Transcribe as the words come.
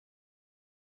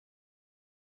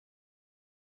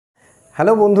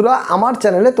Hello বন্ধুরা, আমার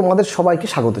চ্যানেলে তোমাদের সবাইকে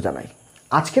স্বাগত জানাই।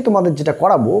 আজকে তোমাদের যেটা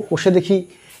করাবো কোষে দেখি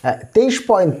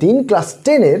 23.3 ক্লাস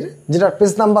 10-এর যেটা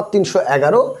পেজ নাম্বার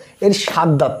 311 এর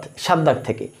সাত দাগ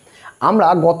থেকে আমরা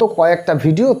গত কয়েকটা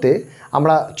ভিডিওতে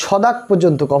আমরা 6 দাগ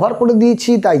পর্যন্ত কভার করে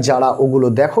দিয়েছি। তাই যারা ওগুলো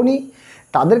দেখোনি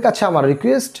তাদের কাছে আমার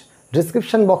রিকোয়েস্ট,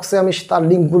 ডিসক্রিপশান বক্সে আমি তার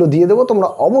লিঙ্কগুলো দিয়ে দেবো। তোমরা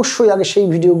অবশ্যই আগে সেই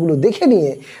ভিডিওগুলো দেখে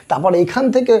নিয়ে তারপর এখান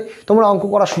থেকে তোমরা অঙ্ক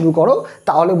করা শুরু করো,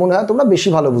 তাহলে মনে হয় তোমরা বেশি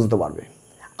ভালো বুঝতে পারবে।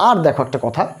 আর দেখো একটা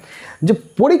কথা, যে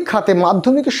পরীক্ষাতে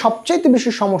মাধ্যমিকে সবচাইতে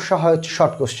বেশি সমস্যা হয় হচ্ছে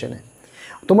শর্ট কোশ্চেনে।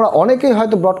 তোমরা অনেকেই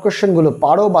হয়তো ব্রড কোশ্চেনগুলো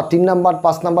পারো বা 3 নাম্বার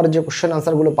 5 নাম্বারের যে কোশ্চেন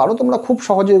আনসারগুলো পারো তোমরা খুব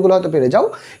সহজে এগুলো হয়তো পেরে যাও,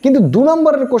 কিন্তু 2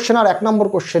 নম্বরের কোশ্চেন আর 1 নম্বর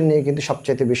কোশ্চেন নিয়ে কিন্তু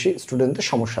সবচাইতে বেশি স্টুডেন্টদের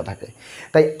সমস্যা থাকে।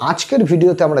 তাই আজকের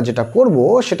ভিডিওতে আমরা যেটা করব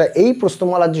সেটা এই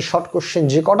প্রশ্নমালার যে শর্ট কোশ্চেন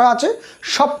যে কটা আছে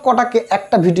সব কটাকে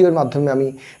একটা ভিডিওর মাধ্যমে আমি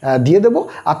দিয়ে দেবো।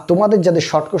 আর তোমাদের যাদের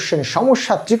শর্ট কোশ্চেনের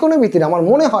সমস্যা ত্রিকোণমিতির, আমার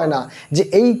মনে হয় না যে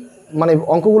এই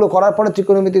অঙ্কগুলো করার পরে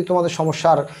ত্রিকোণমিতির তোমাদের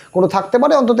সমস্যার কোনো থাকতে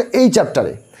পারে, অন্তত এই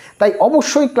চ্যাপ্টারে। তাই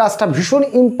অবশ্যই ক্লাসটা ভীষণ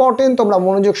ইম্পর্টেন্ট, তোমরা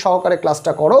মনোযোগ সহকারে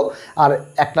ক্লাসটা করো। আর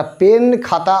একটা পেন,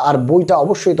 খাতা আর বইটা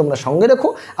অবশ্যই তোমরা সঙ্গে রেখো।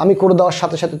 আমি করে দেওয়ার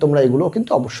সাথে সাথে তোমরা এগুলো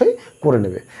কিন্তু অবশ্যই করে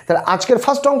নেবে। তাহলে আজকের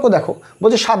ফার্স্ট অঙ্ক দেখো,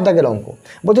 বলছে 7 দাগের অঙ্ক।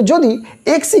 বলছে যদি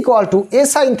x = a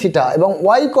sin θ এবং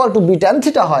y = b tan θ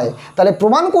হয়, তাহলে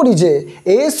প্রমাণ করি যে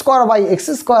a² / x²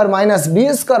 - b²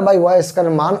 এর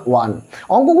মান 1।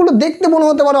 অঙ্কগুলো দেখতে মনে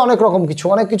হতে পারে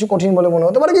অনেক কিছু কঠিন বলে মনে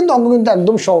হতে পারে, কিন্তু অঙ্ক কিন্তু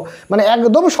একদম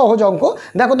একদম সহজ অঙ্ক।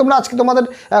 দেখো তোমরা আজকে তোমাদের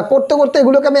করতে করতে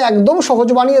এগুলোকে আমি একদম সহজ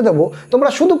বানিয়ে দেবো। তোমরা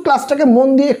শুধু ক্লাসটাকে মন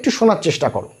দিয়ে একটু শোনার চেষ্টা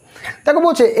করো। দেখো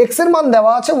বলছে x এর মান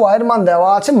দেওয়া আছে, y এর মান দেওয়া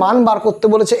আছে, মান বার করতে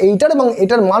বলেছে এইটার, এবং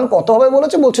এটার মান কত হবে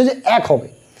বলছে যে 1 হবে।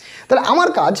 তাহলে আমার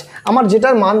কাজ, আমার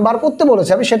যেটার মান বার করতে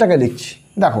বলেছে আমি সেটাকে লিখছি।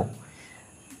 দেখো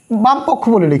বাম পক্ষ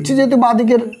বলে লিখছি, যেহেতু বাঁ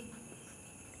দিকের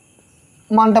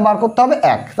মানটা বার করতে হবে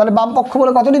 1, তাহলে বাম পক্ষ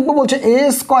বলে কত লিখবো বলছে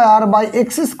a² /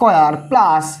 x²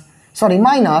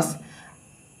 minus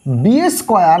b²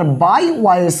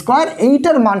 / y²,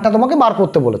 এইটার মানটা তোমাকে বার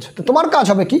করতে বলেছে। তো তোমার কাজ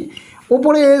হবে কি,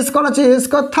 ওপরে a² আছে, a²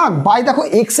 থাক, বাই দেখো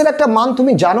x এর একটা মান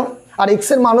তুমি জানো, আর x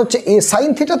এর মান হচ্ছে a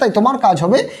sin θ। তাই তোমার কাজ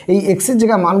হবে এই x এর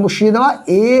জায়গায় মান বসিয়ে দেওয়া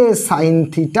a sin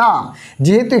θ।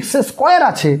 যেহেতু x²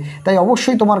 আছে তাই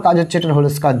অবশ্যই তোমার কাজ হচ্ছে এটার হোল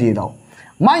স্কয়ার দিয়ে দাও,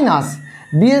 মাইনাস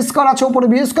b² আছে, ওপরে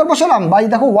b² বসালাম, বাই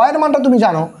দেখো y এর মানটা তুমি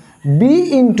জানো b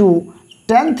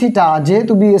tan θ,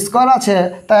 যেহেতু b² আছে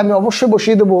তাই আমি অবশ্যই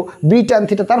বসিয়ে দেবো b tan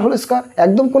θ তার হোল স্কয়ার।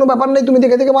 একদম কোনো ব্যাপার নেই, তুমি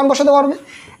দেখে দেখে মান বসাতে পারবে।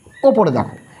 ওপরে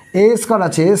দেখো a²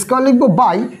 আছে, a² লিখবো,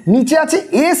 বাই নিচে আছে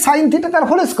a sin θ তার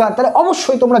হোল স্কয়ার। তাহলে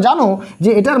অবশ্যই তোমরা জানো যে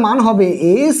এটার মান হবে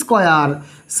a²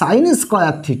 sin²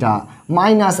 θ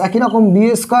মাইনাস একই রকম b²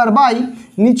 বাই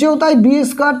নিচেও তাই b²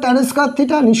 tan²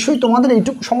 θ। নিশ্চয়ই তোমাদের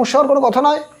এইটুকু সমস্যা হওয়ার কোনো কথা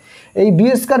নয়। এই b²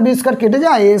 কেটে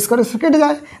যায়, a² কেটে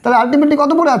যায়, তাহলে আলটিমেটলি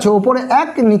কত পড়ে আছে, ওপরে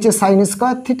 1 নিচে sin²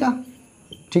 θ,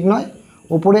 ঠিক নয়?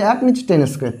 ওপরে 1 নিচে tan²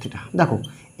 θ। দেখো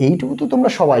এইটুকু তো তোমরা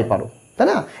সবাই পারো, তাই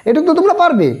না? এটুকু তো তোমরা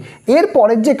পারবে।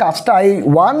 এরপরের যে কাজটা, এই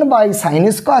 1/sin²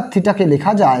 θ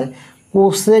লেখা যায়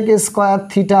cosec²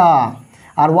 θ,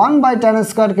 আর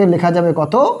 1/tan² কে লেখা যাবে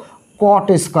কত, cot²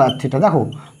 θ। দেখো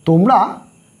তোমরা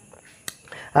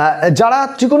যারা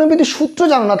ত্রিকোণমিতির সূত্র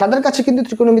জানো না তাদের কাছে কিন্তু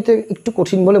ত্রিকোণমিতি একটু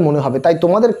কঠিন বলে মনে হবে। তাই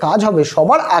তোমাদের কাজ হবে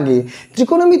সবার আগে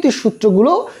ত্রিকোণমিতির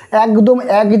সূত্রগুলো একদম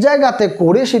এক জায়গাতে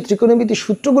করে সেই ত্রিকোণমিতির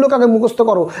সূত্রগুলোকে আগে মুখস্থ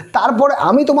করো। তারপরে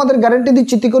আমি তোমাদের গ্যারান্টি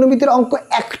দিচ্ছি ত্রিকোণমিতির অঙ্ক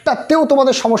একটাতেও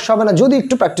তোমাদের সমস্যা হবে না, যদি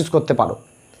একটু প্র্যাকটিস করতে পারো।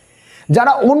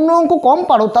 যারা অন্য অঙ্ক কম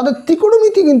পারো তাদের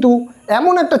ত্রিকোণমিতি কিন্তু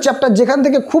এমন একটা চ্যাপ্টার যেখান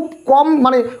থেকে খুব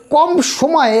কম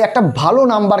সময়ে একটা ভালো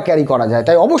নাম্বার ক্যারি করা যায়।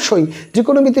 তাই অবশ্যই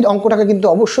ত্রিকোণমিতির অঙ্কটাকে কিন্তু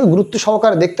অবশ্যই গুরুত্ব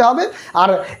সহকারে দেখতে হবে। আর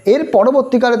এর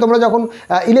পরবর্তীকালে তোমরা যখন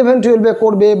 11-12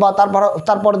 করবে বা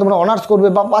তারপরে তোমরা অনার্স করবে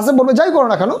বা পাশে পড়বে, যাই করো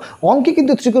না কেন, অঙ্কে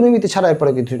কিন্তু ত্রিকোণমিতি ছাড়া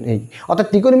এরপরে কিছু নেই। অর্থাৎ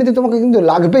ত্রিকোণমিতি তোমাকে কিন্তু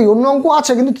লাগবেই। অন্য অঙ্ক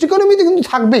আছে কিন্তু ত্রিকোণমিতি কিন্তু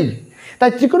থাকবেই।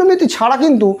 তাই ত্রিকোণমিতি ছাড়া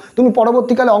কিন্তু তুমি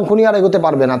পরবর্তীকালে অঙ্ক নিয়ে আর এগোতে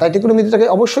পারবে না। তাই ত্রিকোণমিতিটাকে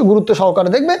অবশ্যই গুরুত্ব সহকারে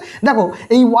দেখবে। দেখো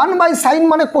এই 1/sin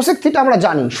মানে cosec θ আমরা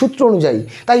জানি সূত্র অনুযায়ী,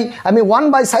 তাই আমি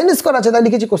 1/sin² আছে তাই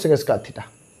লিখেছি cosec² θ,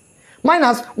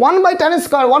 মাইনাস 1/tan²,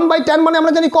 1/tan মানে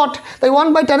আমরা জানি cot, তাই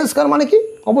 1/tan² মানে কি,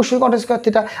 অবশ্যই cot²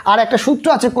 θ। আর একটা সূত্র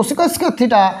আছে cosec² θ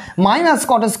মাইনাস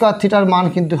cot² θ মান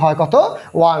কিন্তু হয় কত,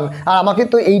 1। আর আমাকে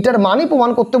তো এইটার মানই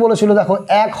প্রমাণ করতে বলেছিল, দেখো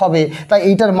 1 হবে, তাই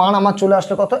এইটার মান আমার চলে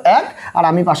আসলো কত, 1। আর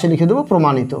আমি পাশে লিখে দেবো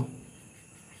প্রমাণিত।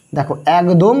 দেখো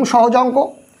একদম সহজ অঙ্ক,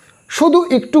 শুধু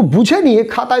একটু বুঝে নিয়ে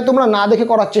খাতায় তোমরা না দেখে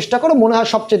করার চেষ্টা করো, মনে হয়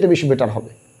সবচেয়ে বেশি বেটার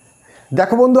হবে।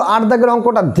 দেখো বন্ধু 8 দাগের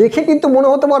অঙ্কটা দেখে কিন্তু মনে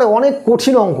হতে পারে অনেক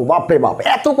কঠিন অঙ্ক, বাপরে বাপ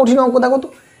এত কঠিন অঙ্ক। দেখো তো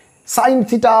sin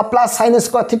θ প্লাস sin²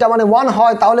 θ মানে 1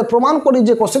 হয়, তাহলে প্রমাণ করি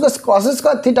যে cosec²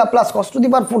 θ প্লাস cos⁴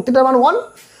 θ মান 1।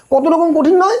 কত রকম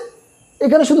কঠিন নয়,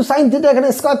 এখানে শুধু sin θ, এখানে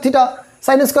square theta,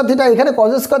 sine square theta, এখানে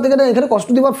কজ স্কোয়ার থিটা, এখানে কস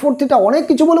টু দি পাওয়ার 4 থিটা, অনেক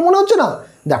কিছু বলে মনে হচ্ছে না?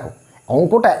 দেখো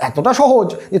অঙ্কটা এতটা সহজ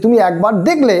যে তুমি একবার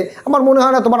দেখলে আমার মনে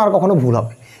হয় না তোমার আর কখনো ভুল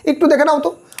হবে। একটু দেখে নাও তো,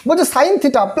 বলছে sine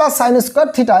theta plus sine square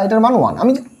theta, এটার মান 1।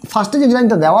 আমি ফার্স্টে যে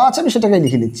লাইনটা দেওয়া আছে আমি সেটাকে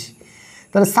লিখে দিচ্ছি।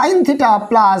 তাহলে sine theta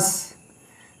plus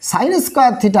sine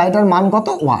square theta, এটার মান কত?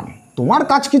 1। তোমার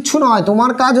কাজ কিচ্ছু নয়,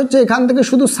 তোমার কাজ হচ্ছে এখান থেকে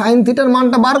শুধু সাইন থিটার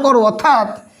মানটা বার করো, অর্থাৎ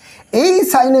এই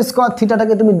সাইন স্কোয়ার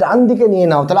থিটাটাকে তুমি ডান দিকে নিয়ে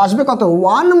নাও, তাহলে আসবে কত?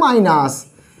 1 মাইনাস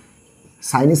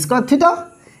সাইন স্কোয়ার থিটা।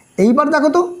 এইবার দেখো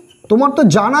তো, তোমার তো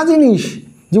জানা জিনিস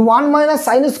যে 1 মাইনাস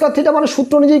সাইন স্কোয়ার থিটা মানে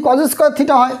সূত্র অনুযায়ী কজ স্কোয়ার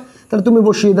থিটা হয়, তাহলে তুমি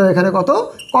বসিয়ে দাও এখানে কত?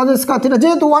 Cos square theta.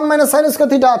 যেহেতু 1 মাইনাস সাইন স্কোয়ার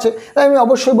থিটা আছে তাই আমি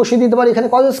অবশ্যই বসিয়ে দিতে পারি এখানে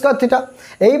কজ স্কোয়ার থিটা।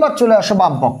 এইবার চলে আসো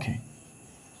বাম পক্ষে,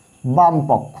 বাম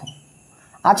পক্ষ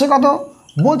আছে কত?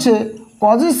 বলছে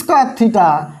cos square theta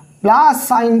plus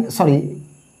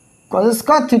cos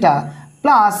square theta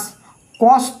plus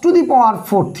cos to the power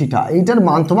 4 theta, এইটার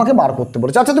মান তোমাকে বার করতে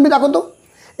বলেছে। আচ্ছা তুমি দেখো তো,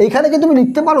 এইখানে কি তুমি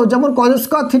লিখতে পারো যেমন কজ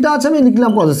স্কোয়ার থিটা আছে আমি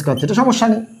লিখলাম কজ স্কোয়ার থিটা, সমস্যা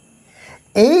নেই।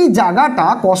 এই জায়গাটা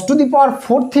কস টু দি পাওয়ার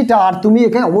 4 থিটা, আর তুমি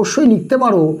এখানে অবশ্যই লিখতে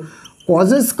পারো কজ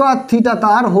স্কোয়ার থিটা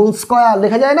তার হোল স্কোয়ার,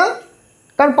 লেখা যায় না?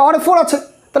 কারণ পাওয়ারে 4 আছে,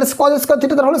 তাহলে কজ স্কোয়ার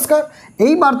থিটা তার হোল স্কোয়ার।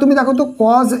 এইবার তুমি দেখো তো,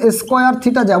 কজ স্কোয়ার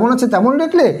থিটা যেমন আছে তেমন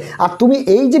লিখলে, আর তুমি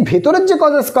এই যে ভেতরের যে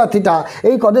কজ স্কোয়ার থিটা,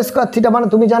 এই কজ স্কোয়ার থিটা মানে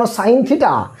তুমি জানো সাইন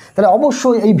থিটা, তাহলে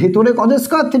অবশ্যই এই ভেতরে কজ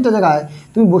স্কোয়ার থিটা জায়গায়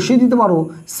তুমি বসিয়ে দিতে পারো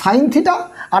সাইন থিটা,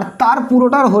 আর তার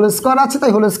পুরোটার হোল স্কোয়ার আছে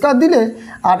তাই হোল স্কোয়ার দিলে,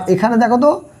 আর এখানে দেখো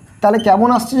তো তাহলে কেমন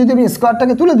আসছে, যদি আমি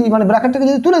স্কোয়ারটাকে তুলে দিই মানে ব্র্যাকেটটাকে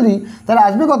যদি তুলে দিই তাহলে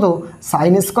আসবে কত?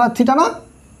 সাইন স্কোয়ার থিটা না?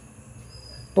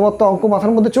 তোমার তো অঙ্ক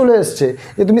মাথার মধ্যে চলে এসছে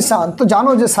যে তুমি তো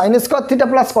জানো যে sine square theta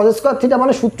plus cos square theta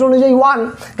মানে সূত্র অনুযায়ী 1,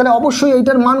 তাহলে অবশ্যই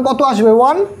এইটার মান কত আসবে?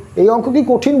 1। এই অঙ্ক কি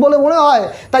কঠিন বলে মনে হয়?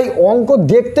 তাই অঙ্ক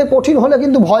দেখতে কঠিন হলে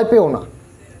কিন্তু ভয় পেও না,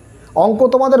 অঙ্ক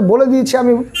তোমাদের বলে দিয়েছি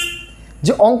আমি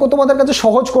যে অঙ্ক তোমাদের কাছে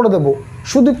সহজ করে দেবো,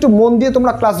 শুধু একটু মন দিয়ে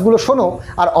তোমরা ক্লাসগুলো শোনো।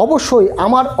 আর অবশ্যই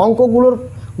আমার অঙ্কগুলোর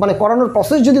মানে করানোর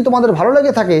প্রসেস যদি তোমাদের ভালো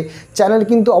লেগে থাকে, চ্যানেল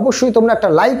কিন্তু অবশ্যই তোমরা একটা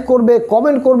লাইক করবে,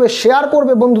 কমেন্ট করবে, শেয়ার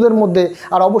করবে বন্ধুদের মধ্যে,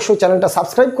 আর অবশ্যই চ্যানেলটা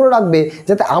সাবস্ক্রাইব করে রাখবে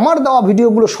যাতে আমার দেওয়া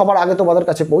ভিডিওগুলো সবার আগে তোমাদের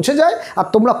কাছে পৌঁছে যায়, আর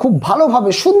তোমরা খুব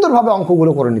ভালোভাবে সুন্দরভাবে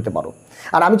অঙ্কগুলো করে নিতে পারো।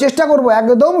 আর আমি চেষ্টা করব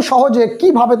একদম সহজে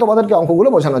কিভাবে তোমাদেরকে অঙ্কগুলো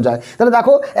বোঝানো যায়। তাহলে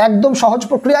দেখো একদম সহজ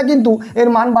প্রক্রিয়া, কিন্তু এর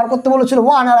মান বার করতে বলেছিল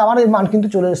 1, আর আমার এর মান কিন্তু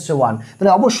চলে এসছে 1,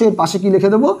 তাহলে অবশ্যই এর পাশে কি লিখে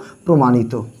দেবো?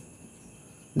 প্রমাণিত।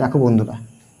 দেখো বন্ধুরা,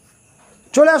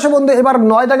 চলে আসো বন্ধু, এবার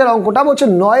 9 দাগের অঙ্কটা বলছে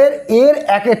 9-এর এর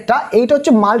একেরটা, এইটা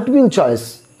হচ্ছে মাল্টিপল চয়েস,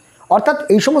 অর্থাৎ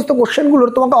এই সমস্ত কোশ্চেনগুলোর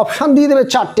তোমাকে অপশান দিয়ে দেবে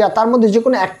 4টে, আর তার মধ্যে যে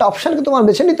কোনো একটা অপশানকে তোমার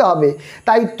বেছে নিতে হবে।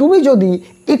 তাই তুমি যদি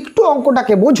একটু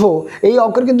অঙ্কটাকে বোঝো, এই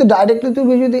অঙ্কের কিন্তু ডাইরেক্টলি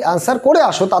তুমি যদি অ্যান্সার করে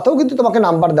আসো তাতেও কিন্তু তোমাকে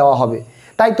নাম্বার দেওয়া হবে।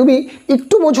 তাই তুমি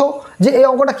একটু বোঝো যে এই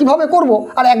অঙ্কটা কীভাবে করব,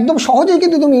 আর একদম সহজেই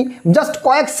কিন্তু তুমি জাস্ট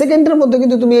কয়েক সেকেন্ডের মধ্যে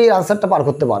কিন্তু তুমি এই আনসারটা পার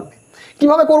করতে পারবে।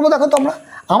 কীভাবে করবো দেখো তোমরা,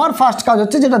 আমার ফার্স্ট কাজ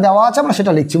হচ্ছে যেটা দেওয়া আছে আমরা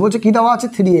সেটা লিখছি। বলছে কী দেওয়া আছে?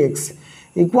 3x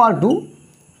equal to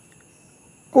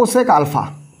cosec alpha,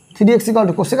 3x equal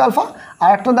to cosec alpha, আর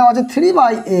একটা দেওয়া আছে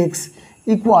 3/x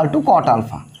equal to caught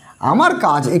alpha. আমার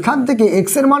কাজ এখান থেকে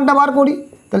এক্সের মানটা বার করি,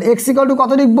 তাহলে x ইকুয়াল টু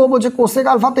কত লিখবো? বলছে কোসেক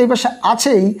আলফা তো এই পাশে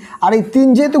আছেই, আর এই 3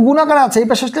 যেহেতু গুণাকারে আছে এই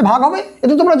পাশে আসলে ভাগ হবে,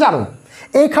 এটা তোমরা জানো।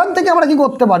 এইখান থেকে আমরা কি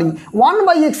করতে পারি?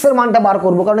 1/x এর মানটা বার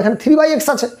করবো, কারণ এখানে 3/x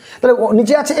আছে, তাহলে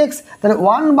নিচে আছে x, তাহলে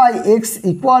 1/x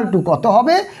ইকুয়াল টু কত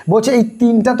হবে? বলছে এই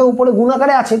 3টা তো উপরে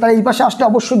গুণাকারে আছে, তাহলে এই পাশে আসলে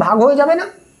অবশ্যই ভাগ হয়ে যাবে না?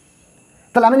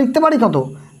 তাহলে আমি লিখতে পারি কত?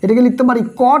 এটাকে লিখতে পারি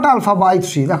কট আলফা বাই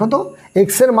 3। দেখো তো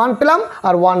এক্সের মান পেলাম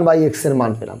আর 1/x এর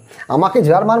মান পেলাম। আমাকে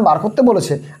যার মান বার করতে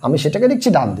বলেছে আমি সেটাকে লিখছি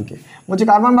ডান দিকে। বলছে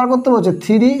কার মান বার করতে বলছে?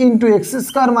 3 × x²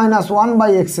 -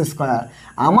 1/x²।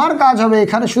 আমার কাজ হবে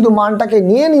এখানে শুধু মানটাকে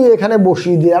নিয়ে এখানে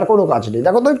বসিয়ে দিই, আর কোনো কাজ নেই।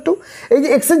 দেখো তো একটু, এই যে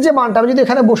এক্সের যে মানটা আমি যদি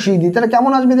এখানে বসিয়ে দিই তাহলে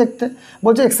কেমন আসবে দেখতে?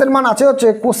 বলছে এক্সের মান আছে হচ্ছে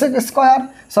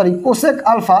কোসেক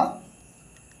আলফা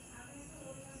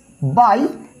বাই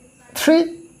 3,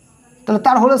 তাহলে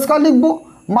তার হোল স্কোয়ার লিখবো,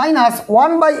 মাইনাস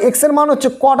 1/x এর মান হচ্ছে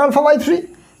কট আলফা বাই 3,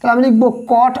 তাহলে আমি লিখবো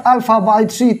কট আলফা বাই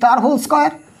 3 তার হোল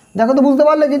স্কোয়ার। দেখো তো বুঝতে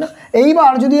পারলে কি না?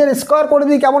 এইবার যদি এর স্কোয়ার করে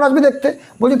দিই কেমন আসবে দেখতে?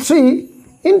 বলছি 3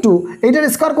 ইন্টু এইটার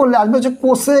স্কোয়ার করলে আসবে হচ্ছে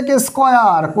cosec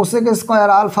square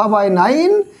alpha by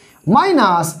 9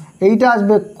 minus এইটা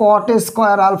আসবে কট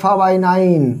স্কোয়ার আলফা বাই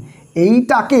 9।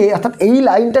 এইটাকে অর্থাৎ এই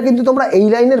লাইনটা কিন্তু তোমরা এই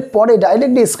লাইনের পরে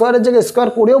ডাইরেক্টলি স্কোয়ারের জায়গায় স্কোয়ার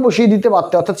করেও বসিয়ে দিতে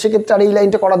পারতে, অর্থাৎ সেক্ষেত্রে আর এই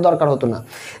লাইনটা করার দরকার হতো না।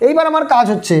 এইবার আমার কাজ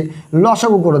হচ্ছে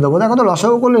লসাগু করে দেবো। দেখো তো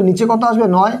লসাগু করলে নিচে কত আসবে?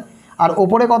 9, আর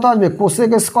ওপরে কত আসবে?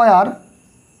 Cosec square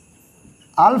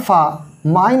alpha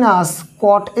minus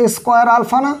cot square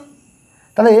alpha না?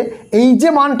 তাহলে এই যে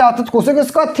মানটা অর্থাৎ cosec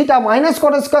square theta minus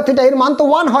cot square theta এর মান তো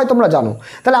 1 হয়, তোমরা জানো।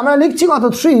 তাহলে আমরা লিখছি কত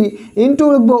 3 ইন্টু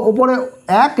লিখবো ওপরে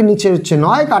 1 নিচে হচ্ছে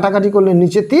 9, কাটাকাটি করলে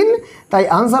নিচে 3, তাই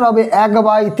আনসার হবে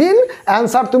 1/3।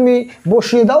 অ্যান্সার তুমি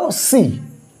বসিয়ে দাও সি।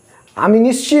 আমি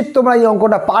নিশ্চিত তোমরা এই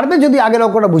অঙ্কটা পারবে যদি আগের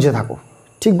অঙ্কটা বুঝে থাকো।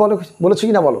 ঠিক বলেছি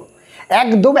কি না বলো?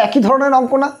 একদম একই ধরনের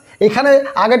অঙ্ক না? এখানে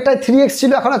আগেরটায় 3x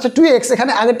ছিল, এখন আছে 2x,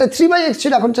 এখানে আগেরটায় 3/x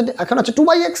ছিল, এখন আছে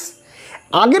 2/x।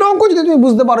 আগের অঙ্ক যদি তুমি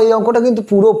বুঝতে পারো, এই অঙ্কটা কিন্তু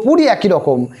পুরোপুরি একই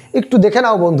রকম। একটু দেখে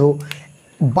নাও বন্ধু,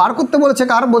 বার করতে বলেছে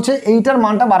কার, বলছে এইটার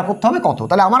মানটা বার করতে হবে কত।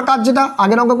 তাহলে আমার কাজ যেটা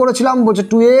আগের অঙ্ক করেছিলাম, বলছে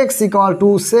 2x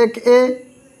 = sec a,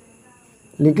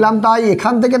 লিখলাম। তাই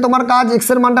এখান থেকে তোমার কাজ x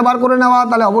এর মানটা বার করে নেওয়া,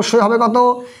 তাহলে অবশ্যই হবে কত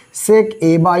sec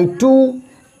a/2।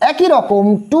 একই রকম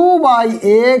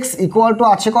 2/x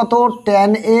 = আছে কত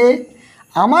tan a।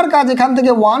 আমার কাজ এখান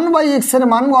থেকে 1/x এর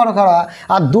মান বার করা,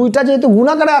 আর দুইটা যেহেতু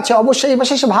গুণাকারে আছে অবশ্যই এই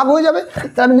পাশে এসে ভাগ হয়ে যাবে।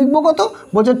 তাহলে আমি লিখবো কত,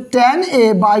 বলছে tan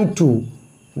a/2।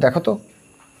 দেখো তো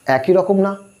একই রকম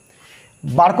না?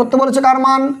 বার করতে বলেছে কার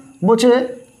মান, বলছে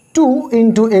 2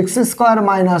 × x² -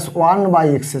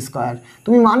 1/x²।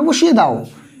 তুমি মান বসিয়ে দাও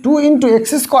 2 ×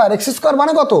 x²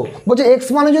 মানে কত, বলছে x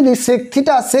মানে যদি sec θ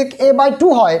sec a/2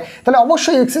 হয়, তাহলে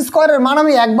অবশ্যই x² এর মান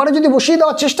আমি একবারে যদি বসিয়ে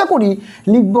দেওয়ার চেষ্টা করি,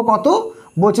 লিখবো কত,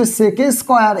 বলছে sec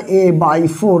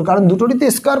a/4, কারণ দুটোরিতে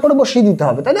স্কোয়ার করে বসিয়ে দিতে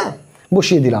হবে, তাই না?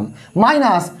 বসিয়ে দিলাম।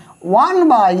 মাইনাস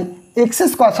 1/x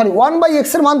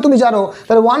এর মান তুমি জানো,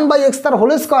 তাহলে 1/x তার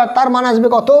হোল স্কোয়ার, তার মান আসবে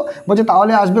কত, বলছে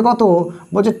তাহলে আসবে কত,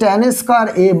 বলছে tan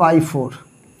a/4।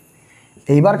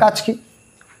 এইবার কাজ কি?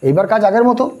 এইবার কাজ আগের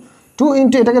মতো 2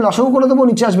 × এটাকে লসাগু করে দেবো,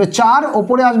 নিচে আসবে 4,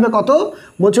 ওপরে আসবে কত,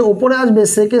 বলছে ওপরে আসবে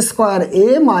sec a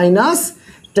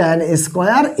 - tan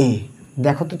a।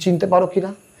 দেখো তো চিনতে পারো কি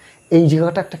না? এই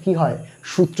জায়গাটা একটা কি হয়,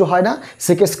 সূত্র হয় না,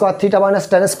 sec² θ - tan²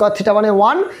 θ মানে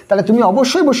 1। তাহলে তুমি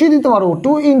অবশ্যই বসিয়ে দিতে পারো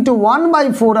 2 ×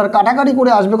 1/4, আর কাটাকাটি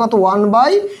করে আসবে কত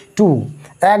 1/2,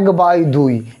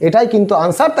 1/2। এটাই কিন্তু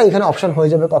আনসার, তাই এখানে অপশান হয়ে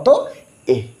যাবে কত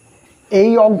এ।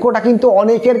 এই অঙ্কটা কিন্তু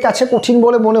অনেকের কাছে কঠিন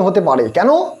বলে মনে হতে পারে, কেন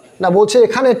না, বলছে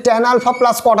এখানে tan α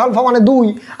 + cot α মানে 2,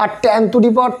 আর tan to the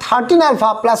power 13 α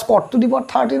 + cot to the power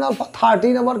 13 α।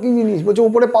 13 আবার কি জিনিস, বলছে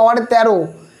উপরে পাওয়ারে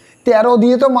 13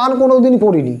 দিয়ে তো মান কোনোদিন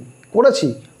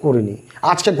করিনি,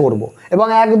 আজকে করব। এবং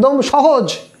একদম সহজ,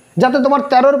 যাতে তোমার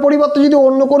 13-র পরিবর্তে যদি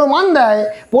অন্য কোনো মান দেয়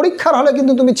পরীক্ষার হলে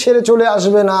কিন্তু তুমি ছেড়ে চলে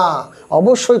আসবে না,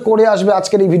 অবশ্যই করে আসবে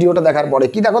আজকের এই ভিডিওটা দেখার পরে।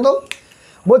 কি দেখো তো,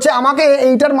 বলছে আমাকে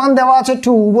এইটার মান দেওয়া আছে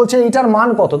 2, বলছে এইটার মান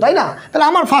কত, তাই না? তাহলে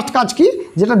আমার ফার্স্ট কাজ কি,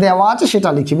 যেটা দেওয়া আছে সেটা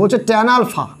লিখি। বলছে tan α +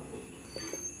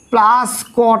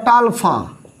 cot α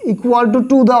 =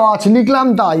 2 দেওয়া আছে, লিখলাম।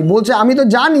 তাই বলছে আমি তো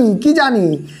জানি, কি জানি,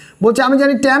 বলছে আমি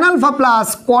জানি tan α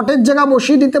 + cot-এর জায়গা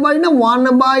বসিয়ে দিতে পারি না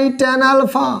 1/tan α।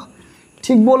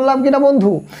 ঠিক বললাম কিনা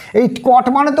বন্ধু? এই cot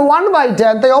মানে তো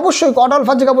 1/tan, তাই অবশ্যই cot α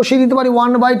জায়গা বসিয়ে দিতে পারি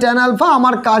 1/tan α।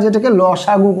 আমার কাজ এটাকে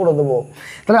লসাগু করে দেবো।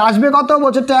 তাহলে আসবে কত,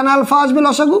 বলছে tan α আসবে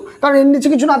লসাগু, কারণ এর নিচে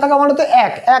কিছু না থাকা মানে তো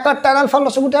 1 আর tan α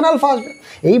লসাগু tan α আসবে।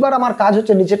 এইবার আমার কাজ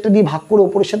হচ্ছে নিচেরটা দিয়ে ভাগ করে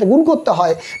উপরের সাথে গুণ করতে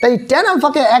হয়, তাই tan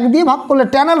α-কে 1 দিয়ে ভাগ করলে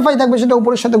tan α-ই থাকবে, সেটা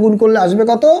উপরের সাথে গুণ করলে আসবে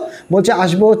কত, বলছে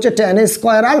আসবে হচ্ছে tan a²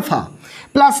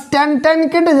 প্লাস tan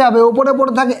কেটে যাবে, উপরে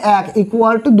পড়ে থাকে 1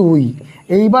 = 2।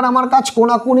 এইবার আমার কাজ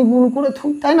কোনাকুনি গুণ করে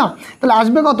থুই, তাই না? তাহলে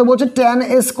আসবে কত, বলছে tan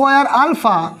a²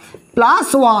 প্লাস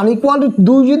 1 =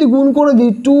 2 যদি গুণ করে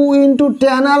দিই 2 ×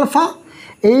 tan α।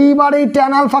 এইবার এই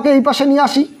tan α-কে এই পাশে নিয়ে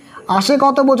আসে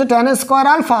কত, বলছে tan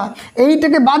a²,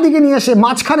 এইটাকে বাদিকে নিয়ে এসে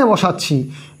মাঝখানে বসাচ্ছি।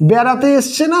 বেড়াতে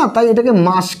এসছে না, তাই এটাকে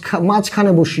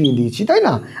মাঝখানে বসিয়ে দিয়েছি, তাই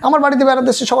না? আমার বাড়িতে বেড়াতে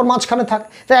এসছে, সবার মাঝখানে থাক,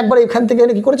 তাই একবার এখান থেকে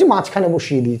এনে কী করেছি, মাঝখানে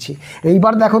বসিয়ে দিয়েছি।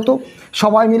 এইবার দেখো তো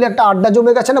সবাই মিলে একটা আড্ডা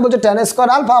জমে গেছে না, বলছে tan a²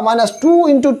 - 2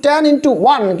 × tan ×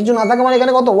 1, কিছু না থাকে মানে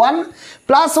এখানে কত 1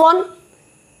 + 1।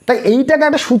 তাই এইটাকে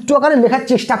একটা সূত্র আকারে লেখার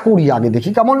চেষ্টা করি, আগে দেখি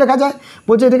কেমন লেখা যায়।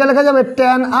 বলছে এটাকে লেখা যাবে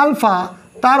tan α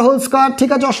তার হোল স্কোয়ার, ঠিক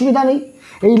আছে অসুবিধা নেই।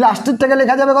 এই লাস্টেরটাকে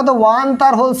লেখা যাবে কত 1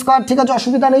 তার হোল স্কোয়ার, ঠিক আছে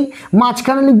অসুবিধা নেই।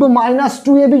 মাঝখানে লিখবো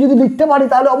 -2ab, যদি লিখতে পারি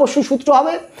তাহলে অবশ্যই সূত্র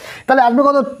হবে। তাহলে আসবে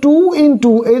কত 2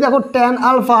 × এই দেখো tan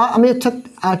α, আমি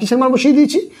কিসের মান বসিয়ে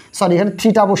দিয়েছি, সরি এখানে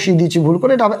থিটা বসিয়ে দিয়েছি ভুল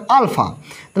করে, এটা হবে আলফা।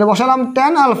 তাহলে বসালাম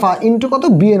tan α × কত,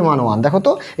 b এর মান 1। দেখো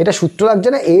তো এটা সূত্র লাগছে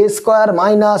না, a²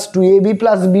 - 2ab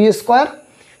 + b²,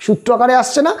 সূত্র আকারে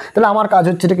আসছে না? তাহলে আমার কাজ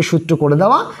হচ্ছে এটাকে সূত্র করে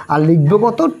দেওয়া, আর লিখবো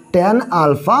কত tan α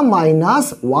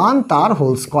 - 1 তার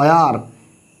হোল স্কোয়ার,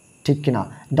 ঠিক কিনা?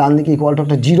 ডান দিকে =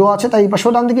 একটা 0 আছে, তাই এই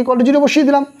পাশেও ডান দিকে = 0 বসিয়ে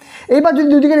দিলাম। এইবার যদি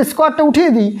দুই দিকের স্কোয়ারটা উঠিয়ে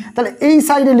দিই, তাহলে এই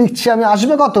সাইডে লিখছি আমি,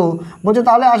 আসবে কত, বলছে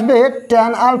তাহলে আসবে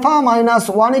tan α -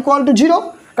 1 = 0,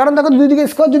 কারণ দেখো দুই দিকে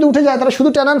স্কোয়ার যদি উঠে যায় তাহলে শুধু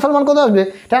tan α মান কত আসবে,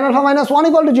 tan α - 1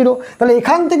 = 0। তাহলে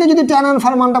এখান থেকে যদি tan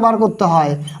α মানটা বার করতে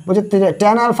হয়, বলছে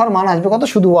tan α মান আসবে কত,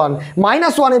 শুধু 1,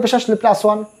 -1 এ পেশে আসলে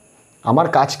 +1। আমার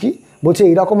কাজ কি, বলছে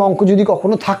এইরকম অঙ্ক যদি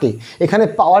কখনো থাকে, এখানে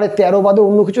পাওয়ারে 13 বাদে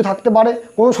অন্য কিছু থাকতে পারে,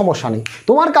 কোনো সমস্যা নেই।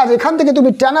 তোমার কাজ এখান থেকে তুমি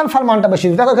ট্যান আলফার মানটা বেশি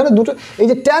দিই। দেখো এখানে দুটো, এই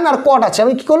যে ট্যান আর কট আছে,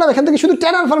 আমি কী করলাম এখান থেকে শুধু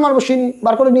ট্যান আলফার মান বসিয়ে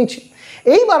বার করে নিয়েছি।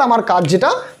 এইবার আমার কাজ যেটা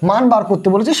মান বার করতে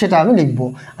বলেছে সেটা আমি লিখবো।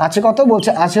 আছে কত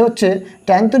বলছে, আছে হচ্ছে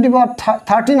tan to the power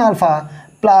 13 alpha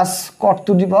plus cot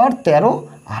to the power 13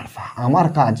 alpha. আমার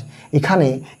কাজ এখানে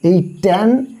এই ট্যান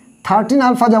 13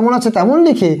 আলফা যেমন আছে তেমন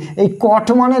লিখে এই কট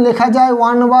মানে লেখা যায়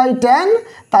 1/10,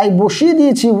 তাই বসিয়ে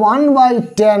দিয়েছি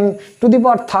 1/10 টু দি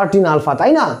পাওয়ার 13 আলফা,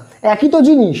 তাই না? একই তো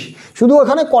জিনিস, শুধু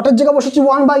ওখানে কটের জায়গা বসেছি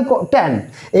 1/10।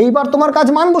 এইবার তোমার কাজ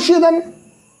মান বসিয়ে দেন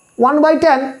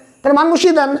 1/10, তাহলে মান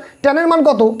বসিয়ে দেন। টেনের মান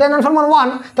কত? ট্যান আলফার মান 1,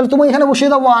 তাহলে তুমি এখানে বসিয়ে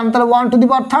দাও 1, তাহলে 1 টু দি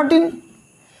পাওয়ার 13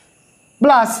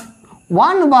 প্লাস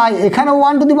 1 এখানে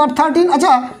 1 টু দি পাওয়ার 13।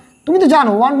 আচ্ছা তুমি তো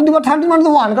জানো 1 টু দি পাওয়ার 13 মানে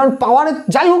তো 1, কারণ পাওয়ারে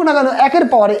যাই হোক না কেন একের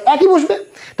পাওয়ারে একই বসবে,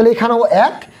 তাহলে এখানেও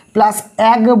 1 প্লাস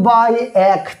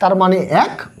 1/1 তার মানে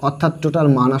 1, অর্থাৎ টোটাল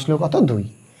মান আসলো কত? 2।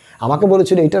 আমাকে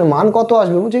বলেছিল এইটার মান কত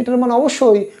আসবে, বলছে এইটার মান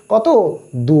অবশ্যই কত?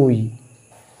 2।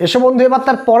 এসো বন্ধু এবার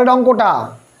তার পরের অঙ্কটা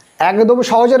একদম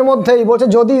সহজের মধ্যেই। বলছে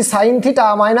যদি sine theta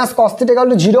minus cos theta equal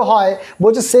to 0 হয়,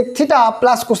 বলছে sec theta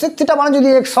plus cosec theta মানে যদি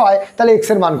x হয়, তাহলে x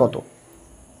এর মান কত?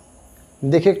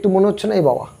 দেখে একটু মনে হচ্ছে না এই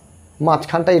বাবা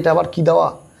মাঝখানটা এটা আবার কি দেওয়া?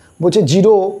 বলছে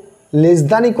 0 less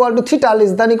than equal to theta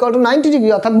less than equal to 90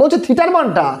 degree, অর্থাৎ বলছে থিটার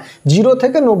মানটা 0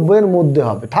 থেকে 90 এর মধ্যে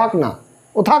হবে। থাক না,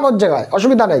 ও থাক ওর জায়গায়,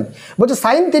 অসুবিধা নেই। বলছে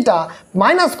sine theta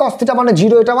minus cos theta মানে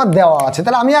 0, এটা আমার দেওয়া আছে,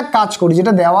 তাহলে আমি এক কাজ করি,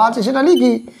 যেটা দেওয়া আছে সেটা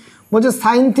লিখি। বলছে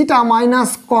sine theta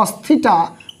minus cos theta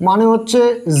মানে হচ্ছে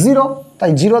 0,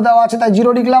 তাই 0 দেওয়া আছে তাই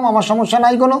 0 লিখলাম, আমার সমস্যা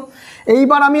নাই কোনো।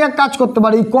 এইবার আমি এক কাজ করতে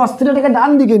পারি, এই কস থিটাটাকে ডান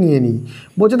দিকে নিয়ে নিই।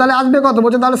 বলছে তাহলে আসবে কত?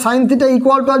 বলছে তাহলে সাইন থিটা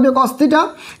ইকুয়াল টু আসবে কস থিটা,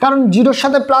 কারণ 0-র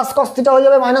সাথে প্লাস কস থিটা হয়ে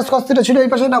যাবে, মাইনাস কস থিটা ছিল এই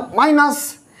পাশে, এটা মাইনাস।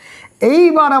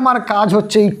 এইবার আমার কাজ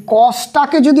হচ্ছে এই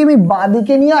কসটাকে যদি আমি বাঁ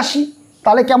দিকে নিয়ে আসি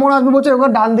তাহলে কেমন আসবে? বলছে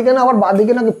একবার ডান দিকে না আবার বাঁ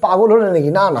দিকে নাকি, পাগল হলে নাকি?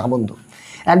 না না বন্ধু,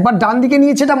 একবার ডান দিকে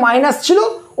নিয়েছে, এটা মাইনাস ছিল,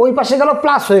 ওই পাশে গেল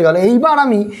প্লাস হয়ে গেল। এইবার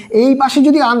আমি এই পাশে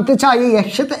যদি আনতে চাই, এই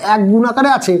একসাথে 1 গুণ আকারে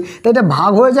আছে, তো এটা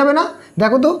ভাগ হয়ে যাবে না?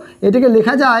 দেখো তো এটাকে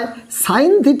লেখা যায়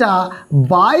sine theta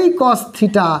by cos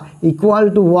theta equal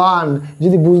to 1।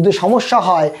 যদি বুঝতে সমস্যা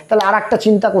হয় তাহলে আর একটা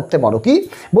চিন্তা করতে পারো, কি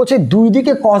বলছে? দুই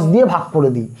দিকে কস দিয়ে ভাগ করে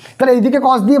দিই, তাহলে এইদিকে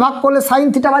কস দিয়ে ভাগ করলে sine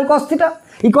theta by cos theta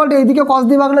equal to এইদিকে কস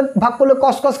দিয়ে ভাগ করলে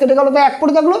কস কস কেটে গেলো, তো 1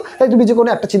 পড়ে থাকলো, তাই তুমি যে কোনো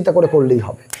একটা চিন্তা করে করলেই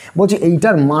হবে। বলছি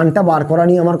এইটার মানটা বার করা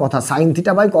নিয়ে আমার কথা। Sine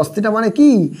theta by cos theta মানে কি?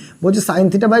 বলছে sine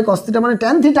theta by cos theta মানে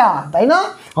ট্যান থিটা, তাই না?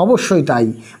 অবশ্যই তাই।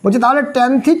 বলছে তাহলে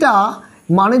ট্যান থিটা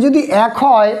মানে যদি 1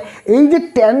 হয়, এই যে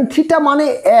ট্যান থিটা মানে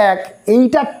 1,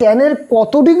 এইটা ট্যানের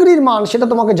কত ডিগ্রির মান সেটা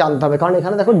তোমাকে জানতে হবে, কারণ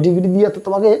এখানে দেখো ডিগ্রি দিয়ে তো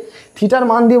তোমাকে থিটার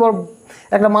মান দিয়ে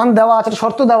একটা মান দেওয়া আছে,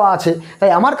 শর্ত দেওয়া আছে, তাই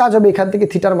আমার কাজ হবে এখান থেকে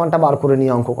থিটার মানটা বার করে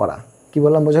নিয়ে অঙ্ক করা। কি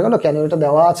বললাম বোঝা গেল? কেন এটা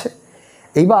দেওয়া আছে।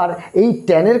 এইবার এই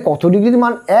ট্যানের কত ডিগ্রির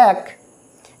মান 1,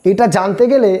 এটা জানতে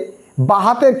গেলে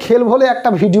বাহাতের খেল বলে একটা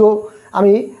ভিডিও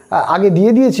আমি আগে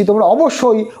দিয়ে দিয়েছি, তোমরা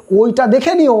অবশ্যই ওইটা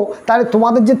দেখে নিও। তাহলে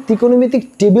তোমাদের যে ত্রিকোণমিতিক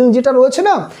টেবিল যেটা রয়েছে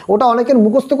না, ওটা অনেকের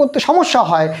মুখস্থ করতে সমস্যা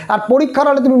হয়, আর পরীক্ষার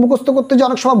হলে তুমি মুখস্থ করতে যে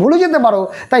অনেক সময় ভুলে যেতে পারো।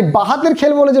 তাই বাহাতের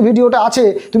খেল বলে যে ভিডিওটা আছে,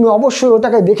 তুমি অবশ্যই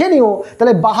ওটাকে দেখে নিও।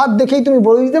 তাহলে বাহাত দেখেই তুমি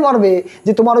বলে দিতে পারবে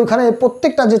যে তোমার ওইখানে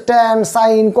প্রত্যেকটা যে ট্যান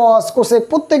সাইন কস কোসেক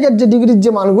প্রত্যেকের যে ডিগ্রির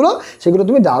যে মানগুলো, সেগুলো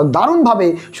তুমি দারুণভাবে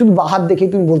শুধু বাহাত দেখেই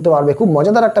তুমি বলতে পারবে। খুব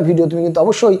মজাদার একটা ভিডিও, তুমি কিন্তু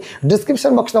অবশ্যই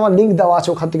ডিসক্রিপশন বক্সে আমার লিঙ্ক দেওয়া আছে,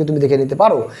 ওখান থেকে তুমি দেখে নিতে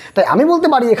পারো। তাই আমি বলতে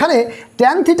পারি এখানে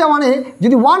ট্যান থিটা মানে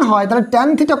যদি 1 হয়, তাহলে ট্যান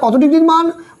থিটা কত ডিগ্রির মান?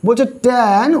 বলছে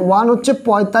ট্যান 1 হচ্ছে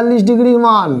 45 ডিগ্রির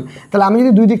মান। তাহলে আমি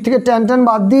যদি দুই দিক থেকে ট্যান ট্যান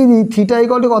বাদ দিয়ে দিই, থিটা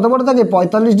ইকুয়াল টু কত পড়ে থাকে?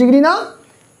 45 ডিগ্রি না?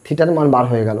 থিটার মান বার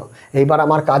হয়ে গেল। এইবার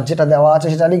আমার কাজ যেটা দেওয়া আছে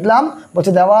সেটা লিখলাম।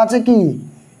 বলছে দেওয়া আছে কি?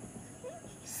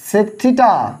 Sec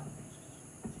theta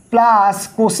plus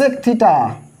cosec theta,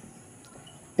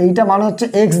 এইটা মান হচ্ছে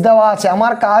এক্স দেওয়া আছে।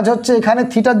 আমার কাজ হচ্ছে এখানে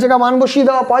থিটার জায়গা মান বসিয়ে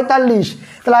দেওয়া 45,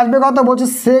 তাহলে আসবে কত? বলছে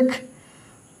সেক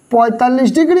 45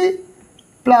 ডিগ্রি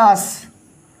প্লাস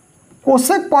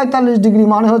কোসেক 45 ডিগ্রি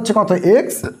মানে হচ্ছে কত?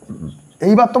 এক্স।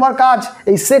 এইবার তোমার কাজ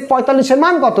এই সেক 45-এর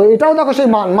মান কত, এটাও দেখো সেই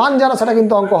মান যারা সেটা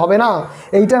কিন্তু অঙ্ক হবে না।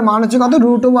 এইটার মান হচ্ছে কত?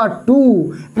 √2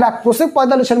 প্লাস কোসেক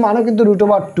 45-এর মানও কিন্তু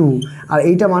 √2, আর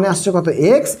এইটা মানে আসছে কত?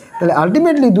 এক্স। তাহলে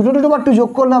আলটিমেটলি দুটো √2 যোগ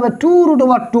করলে হবে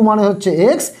 2√2 মানে হচ্ছে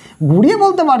এক্স। ঘুরিয়ে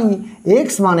বলতে পারি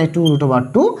এক্স মানে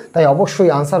 2√2, তাই অবশ্যই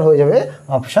আনসার হয়ে যাবে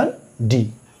অপশান ডি।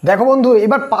 দেখো বন্ধু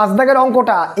এবার 5 দাগের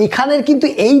অঙ্কটা, এখানের কিন্তু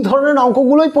এই ধরনের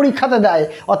অঙ্কগুলোই পরীক্ষাতে দেয়,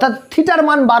 অর্থাৎ থিটার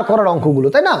মান বার করার অঙ্কগুলো,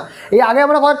 তাই না? এই আগে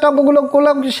আমরা কয়েকটা অঙ্কগুলো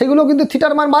করলাম, সেগুলো কিন্তু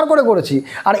থিটার মান বার করেছি,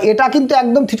 আর এটা কিন্তু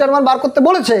একদম থিটার মান বার করতে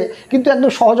বলেছে, কিন্তু একদম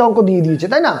সহজ অঙ্ক দিয়ে দিয়েছে,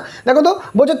 তাই না? দেখো তো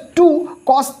বলছে 2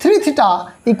 cos 3 থিটা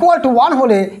ইকুয়াল টু 1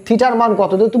 হলে থিটার মান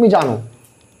কত? তো তুমি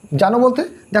জানো বলতে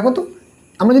দেখো তো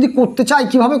আমরা যদি করতে চাই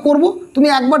কিভাবে করব, তুমি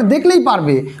একবার দেখলেই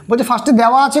পারবে। বলছে ফার্স্টে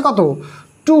দেওয়া আছে কত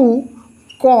 2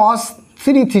 cos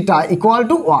 3 থিটা ইকুয়াল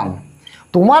টু 1।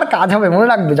 তোমার কাজ হবে মনে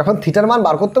রাখবে, যখন থিটার মান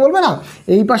বার করতে বলবে না,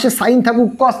 এই পাশে সাইন থাকুক,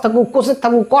 কস থাকুক, কোসেক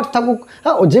থাকুক, কট থাকুক,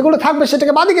 হ্যাঁ, যেগুলো থাকবে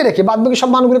সেটাকে বাদিকে রেখে বাদ বাকি সব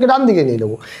মানগুলোকে ডান দিকে নিয়ে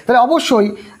নেবো। তাহলে অবশ্যই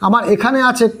আমার এখানে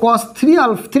আছে cos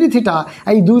 3 থিটা,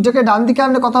 এই দুইটাকে ডান দিকে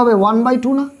আনলে কত হবে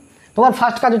 1/2 না? তোমার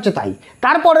ফার্স্ট কাজ হচ্ছে তাই।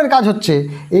 তারপরের কাজ হচ্ছে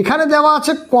এখানে দেওয়া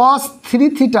আছে cos 3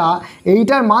 থিটা,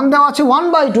 এইটার মান দেওয়া আছে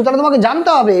 1/2। তাহলে তোমাকে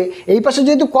জানতে হবে এই পাশে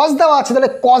যেহেতু cos দেওয়া আছে,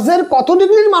 তাহলে cos-এর কত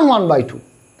ডিগ্রির মান 1/2?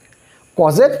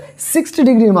 cos-এর 60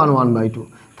 ডিগ্রির মান 1/2।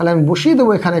 তাহলে আমি বসিয়ে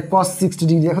দেবো এখানে cos 60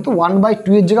 ডিগ্রি, দেখো তো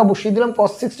 1/2 এর জায়গা বসিয়ে দিলাম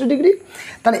cos 60 ডিগ্রি।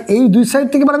 তাহলে এই দুই সাইড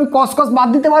থেকে এবার আমি cos বাদ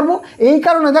দিতে পারবো। এই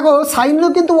কারণে দেখো সাইনেরও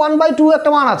কিন্তু 1/2 একটা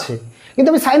মান আছে, কিন্তু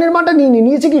আমি সাইনের মানটা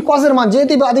নিয়েছি কি cos-এর মান,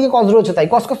 যেহেতু বাদিকে cos রয়েছে তাই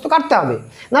cos তো কাটতে হবে,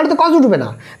 নাহলে তো cos উঠবে না।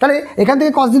 তাহলে এখান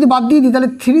থেকে cos যদি বাদ দিয়ে দিই, তাহলে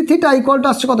 3 থিটা ইকুয়ালটা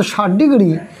আসছে কত 60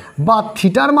 ডিগ্রি, বা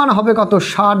থিটার মান হবে কত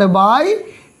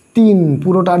 60/3,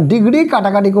 পুরোটা ডিগ্রি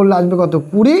কাটাকাটি করলে আসবে কত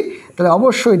 20। তাহলে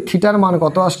অবশ্যই থিটার মান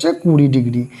কত আসছে 20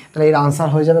 ডিগ্রি। তাহলে এর আনসার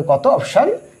হয়ে যাবে কত, অপশান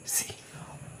সি।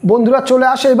 বন্ধুরা চলে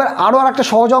আসে এবার আরও একটা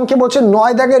সহজ অঙ্কে, বলছে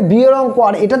 9 দাগের বিয়ের অঙ্ক,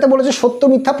 আর এটাতে বলেছে সত্য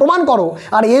মিথ্যা প্রমাণ করো।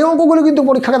 আর এই অঙ্কগুলো কিন্তু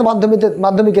পরীক্ষার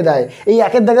মাধ্যমিকে দেয়। এই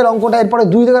 1 দাগের অঙ্কটা, এরপরে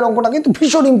 2 দাগের অঙ্কটা কিন্তু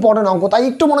ভীষণ ইম্পর্টেন্ট অঙ্ক, তাই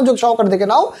একটু মনোযোগ সহকারে দেখে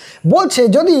নাও। বলছে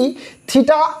যদি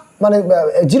থিটা মানে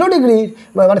 0 ডিগ্রি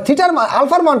মানে থিটার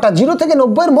আলফার মানটা 0 থেকে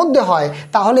 90-এর মধ্যে হয়,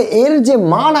 তাহলে এর যে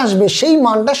মান আসবে সেই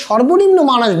মানটা সর্বনিম্ন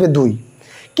মান আসবে 2।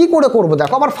 কি করে করবো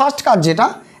দেখো, আমার ফার্স্ট কাজ যেটা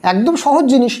একদম সহজ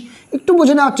জিনিস, একটু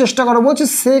বুঝে নেওয়ার চেষ্টা করো। বলছে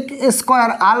sec square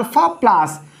alpha plus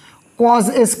cos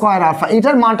square alpha,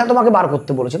 এটার মানটা তোমাকে বার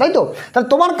করতে বলেছে, তাই তো? তাহলে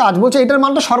তোমার কাজ বলছে এটার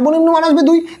মানটা সর্বনিম্ন মান আসবে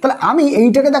 2। তাহলে আমি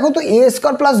এইটাকে দেখো তো a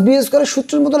স্কোয়ার প্লাস বি স্কোয়ারের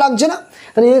সূত্রের মতো লাগছে না?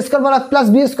 তাহলে a স্কোয়ার প্লাস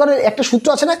বি স্কোয়ারের একটা সূত্র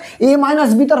আছে না, a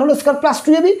মাইনাস বি তার হোল স্কোয়ার প্লাস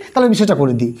 2ab। তাহলে আমি সেটা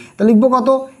করে দিই। তাহলে লিখবো কত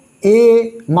a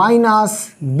মাইনাস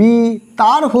বি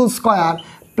তার হোল স্কোয়ার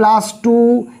প্লাস 2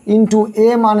 ইন্টু এ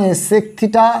মানে সেক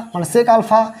থিটা মানে সেক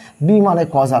আলফা, বি মানে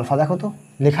কজ আলফা। দেখো তো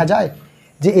লেখা যায়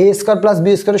যে এ স্কোয়ার প্লাস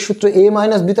বি স্কোয়ারের সূত্র এ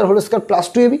মাইনাস বি তার হোল স্কোয়ার প্লাস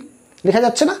 2ab, লেখা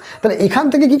যাচ্ছে না? তাহলে এখান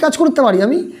থেকে কি কাজ করতে পারি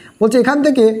আমি, বলছে এখান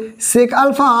থেকে সেক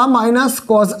আলফা মাইনাস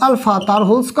কজ আলফা তার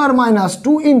whole square minus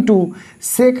 2 into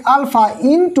sec alpha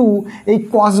into এই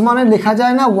কজ মানে লেখা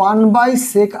যায় না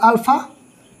 1/sec আলফা,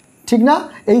 ঠিক না?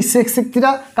 এই সেক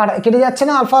থিটা কেটে যাচ্ছে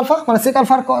না, আলফা আলফা মানে সেক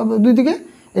আলফার দুই দিকে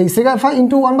এই সেক আলফা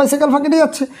ইন্টু 1/sec আলফা কেটে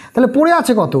যাচ্ছে। তাহলে পড়ে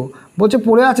আছে কত, বলছে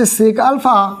পড়ে আছে সেক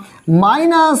আলফা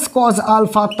মাইনাস কজ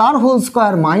আলফা তার হোল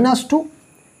স্কোয়ার মাইনাস 2।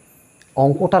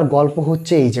 অঙ্কটার গল্প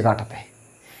হচ্ছে এই জায়গাটাতে।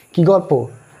 কি গল্প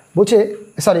বলছে,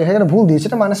 সরি এখানে ভুল দিয়েছে,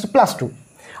 এটা মাইনাস প্লাস 2।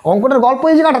 অঙ্কটার গল্প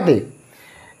এই জায়গাটাতে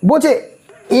বলছে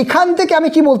এখান থেকে আমি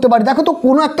কি বলতে পারি দেখো তো,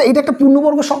 কোনো একটা এটা একটা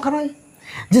পূর্ণবর্গ সংখ্যা নয়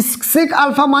যে সেক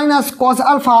আলফা মাইনাস কজ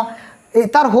আলফা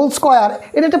তার হোল স্কোয়ার,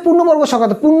 এটা একটা পূর্ণবর্গ সংখ্যা।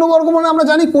 তো পূর্ণবর্গ মানে আমরা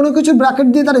জানি কোনো কিছু ব্র্যাকেট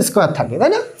দিয়ে তার স্কোয়ার থাকে, তাই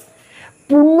না?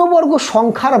 পূর্ণবর্গ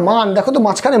সংখ্যার মান দেখো তো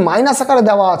মাঝখানে মাইনাস আকারে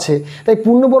দেওয়া আছে, তাই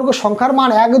পূর্ণবর্গ সংখ্যার মান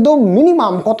একদম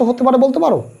মিনিমাম কত হতে পারে বলতে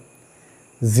পারো?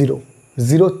 0।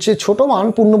 0 চেয়ে ছোটো মান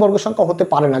পূর্ণবর্গ সংখ্যা হতে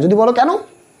পারে না। যদি বলো কেন,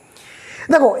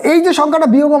 দেখো এই যে সংখ্যাটা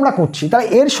বিয়োগ আমরা করছি, তাহলে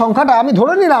এর সংখ্যাটা আমি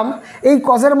ধরে নিলাম এই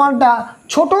কজের মানটা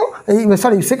ছোট, এই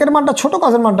সরি সেকের মানটা ছোট,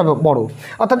 কজের মানটা বড়।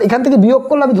 অর্থাৎ এখান থেকে বিয়োগ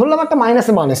করলে আমি ধরলাম একটা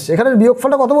মাইনাসে মান এসছে, এখানের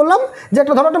বিয়োগফলটা কত বললাম যে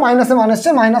একটা ধরো একটা মাইনাসে মান এসছে,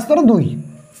 মাইনাস ধরো 2।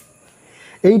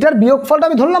 এইটার বিয়োগফলটা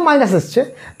আমি ধরলাম মাইনাস এসছে,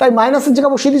 তাই মাইনাসের জায়গা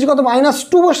বসিয়ে দিচ্ছি কত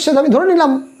 -2 বসছে, আমি ধরে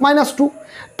নিলাম -2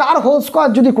 তার হোল স্কোয়ার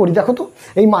যদি করি দেখো তো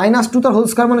এই -2 তার হোল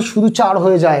স্কোয়ার মানে শুধু 4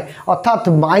 হয়ে যায়, অর্থাৎ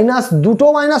দুটো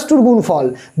 -2 গুণফল,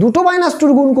 দুটো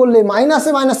 -2 গুণ করলে মাইনাসে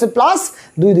মাইনাসে প্লাস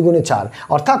 2 দুগুণে 4,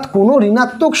 অর্থাৎ কোনো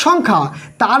ঋণাত্মক সংখ্যা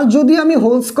তার যদি আমি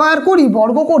হোল স্কোয়ার করি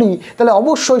বর্গ করি তাহলে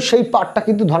অবশ্যই সেই পার্টটা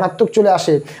কিন্তু ধনাত্মক চলে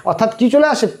আসে, অর্থাৎ কি চলে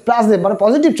আসে প্লাস মানে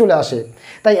পজিটিভ চলে আসে।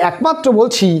 তাই একমাত্র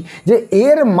বলছি যে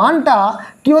এর মানটা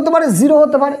কি হতে পারে 0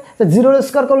 হতে পারে, 0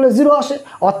 স্কোয়ার করলে 0 আসে,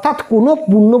 অর্থাৎ কোনো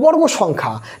পূর্ণবর্গ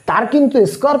সংখ্যা তার কিন্তু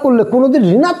স্কোয়ার করলে কোনোদিন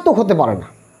ঋণাত্মক হতে পারে না,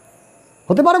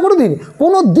 হতে পারে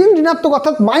কোনো দিন ঋণাত্মক,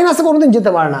 অর্থাৎ মাইনাসে কোনোদিন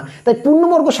যেতে পারে না। তাই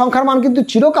পূর্ণবর্গ সংখ্যার মান কিন্তু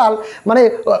চিরকাল মানে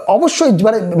অবশ্যই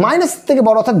মানে মাইনাস থেকে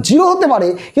বড়, অর্থাৎ 0 হতে পারে,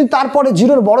 কিন্তু তারপরে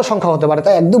 0-এর বড় সংখ্যা হতে পারে।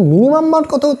 তাই একদম মিনিমাম মান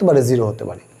কত হতে পারে 0 হতে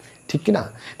পারে, ঠিক কি না?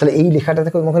 তাহলে এই লেখাটা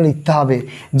থেকে তোমাকে লিখতে হবে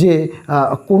যে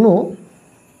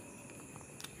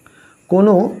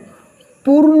কোনো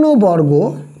পূর্ণবর্গ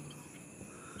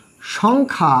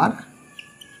সংখ্যার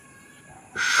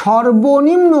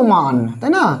সর্বনিম্ন মান,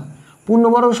 তাই না?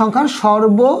 পূর্ণবর্গ সংখ্যার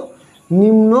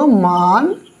সর্বনিম্ন মান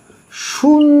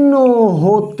 0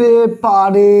 হতে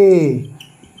পারে,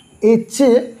 এর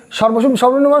চেয়ে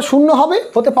সর্বনিম্ন মান 0 হবে,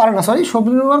 হতে পারে না, সরি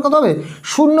সর্বনিম্ন মান কত হবে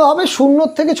 0 হবে, 0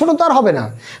 থেকে ছোটো তো আর হবে না।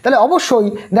 তাহলে অবশ্যই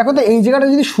দেখো তো এই জায়গাটা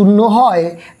যদি 0 হয়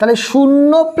তাহলে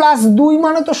 0 + 2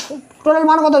 মানে তো টোটাল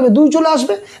মান কত হবে 2 চলে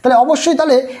আসবে। তাহলে অবশ্যই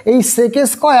তাহলে এই sec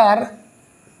square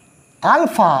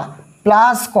alpha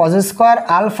plus cos square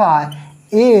alpha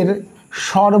এর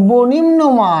সর্বনিম্ন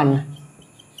মান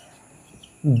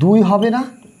 2 হবে না?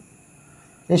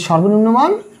 এর সর্বনিম্ন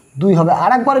মান 2 হবে।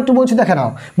 আর একবার একটু বলছি দেখে নাও,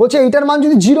 বলছে এইটার মান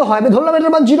যদি 0 হয়, আমি ধরলাম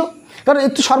এটার মান 0, কারণ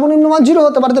এর তো সর্বনিম্ন মান 0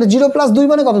 হতে পারে, তাহলে 0 প্লাস 2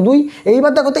 মানে কত 2।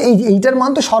 এইবার দেখো তো এইটার মান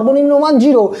তো সর্বনিম্ন মান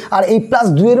 0, আর এই প্লাস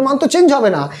 2 এর মান তো চেঞ্জ হবে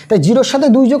না, তাই 0-র সাথে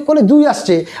 2 যোগ করলে 2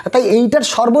 আসছে, তাই এইটার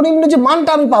সর্বনিম্ন যে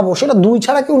মানটা আমি পাবো সেটা 2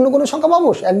 ছাড়া কি অন্য কোনো সংখ্যা পাবো?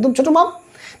 একদম ছোটো মাপ।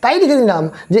 তাই লিখে দিলাম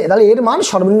যে তাহলে এর মান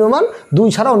সর্বনিম্ন মান 2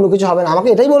 ছাড়া অন্য কিছু হবে না। আমাকে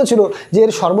এটাই বলেছিল যে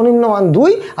এর সর্বনিম্ন মান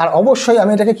 2, আর অবশ্যই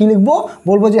আমি এটাকে কী লিখবো?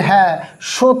 বলবো যে হ্যাঁ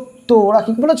সত্য। ওরা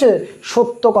কী বলেছে?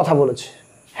 সত্য কথা বলেছে।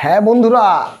 হ্যাঁ বন্ধুরা,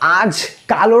 আজ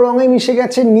কালো রঙে মিশে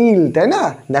গেছে নীল, তাই না?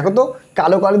 দেখো তো,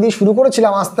 কালো কালি দিয়ে শুরু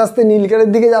করেছিলাম, আস্তে আস্তে নীল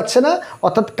কালির দিকে যাচ্ছে না,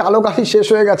 অর্থাৎ কালো কালি শেষ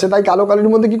হয়ে গেছে, তাই কালো কালির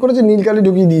মধ্যে কী করেছে? নীল কালি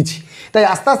ঢুকিয়ে দিয়েছি, তাই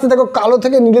আস্তে আস্তে দেখো কালো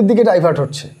থেকে নীলের দিকে ডাইভার্ট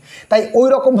হচ্ছে। তাই ওই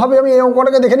রকমভাবে আমি এই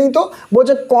অঙ্কটাকে দেখে নিই তো।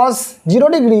 বলছে cos 0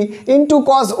 degree into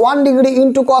cos 1 degree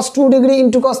into cos 2 degree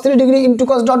into cos 3 degree into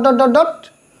cos dot dot dot dot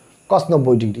cos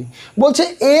 90 degree. বলছে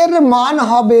এর মান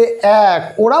হবে 1।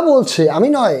 ওরা বলছে, আমি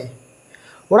নয়।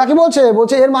 ওরা কি বলছে?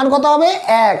 বলছে এর মান কত হবে?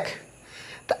 1।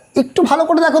 তা একটু ভালো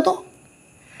করে দেখো তো,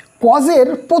 কজের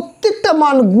প্রত্যেকটা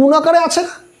মান গুণ আকারে আছে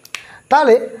না?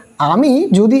 তাহলে আমি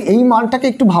যদি এই মানটাকে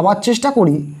একটু ভাবার চেষ্টা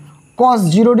করি, cos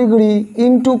 0 degree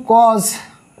into cos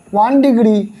 1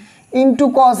 degree into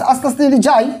cos, আস্তে আস্তে যদি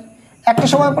যাই একটা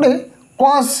সময় পরে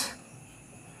cos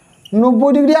 90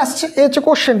 ডিগ্রি আসছে। এই হচ্ছে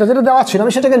কোশ্চেনটা যেটা দেওয়া ছিল,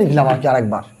 আমি সেটাকে লিখলাম আর কি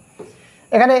আরেকবার।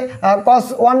 এখানে cos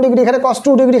 1 ডিগ্রি, এখানে cos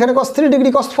 2 ডিগ্রি, এখানে cos 3 ডিগ্রি,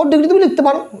 cos 4 ডিগ্রি তুমি লিখতে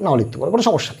পারো, নাও লিখতে পারো, কোনো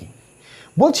সমস্যা নেই।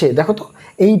 বলছে দেখো তো,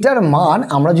 এইটার মান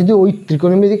আমরা যদি ওই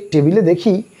ত্রিকোণমিতিক টেবিলে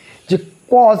দেখি যে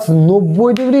cos 90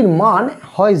 ডিগ্রির মান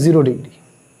হয় 0 ডিগ্রি।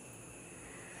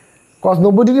 cos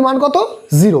 90 ডিগ্রি মান কত?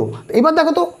 0। এবার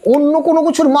দেখো তো, অন্য কোনো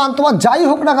কিছুর মান তোমার যাই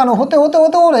হোক না কেন, হতে হতে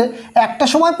হতে হলে একটা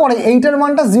সময় পরে এইটার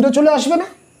মানটা 0 চলে আসবে না?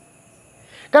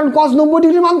 কারণ cos 90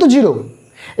 ডিগ্রির মান তো 0।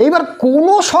 এইবার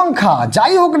কোনো সংখ্যা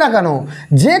যাই হোক না কেন,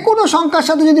 যে কোনো সংখ্যার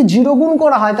সাথে যদি 0 গুণ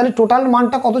করা হয়, তাহলে টোটাল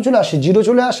মানটা কত চলে আসে? 0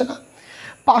 চলে আসে না?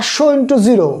 500 ইন্টু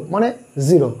 0 মানে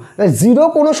 0। 0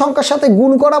 কোনো সংখ্যার সাথে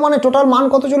গুণ করা মানে টোটাল মান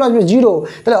কত চলে আসবে? 0।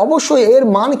 তাহলে অবশ্যই এর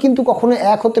মান কিন্তু কখনো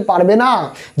 1 হতে পারবে না।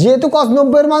 যেহেতু cos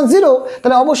 90 এর মান 0,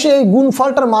 তাহলে অবশ্যই এই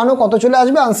গুণফলটার মানও কত চলে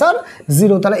আসবে? আনসার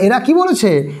 0। তাহলে এরা কি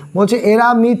বলেছে? বলছে এরা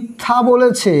মিথ্যা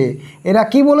বলেছে। এরা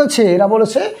কি বলেছে? এরা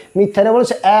বলেছে মিথ্যা। এরা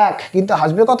বলেছে 1, কিন্তু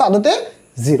আসবে কত? আদতে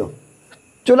 0।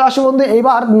 চলে আসো বন্ধু,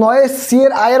 এইবার 9 সি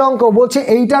এর আয়ের অঙ্ক। বলছে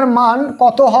এইটার মান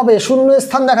কত হবে? শূন্য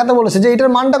স্থান দেখাতে বলেছে যে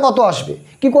এইটার মানটা কত আসবে।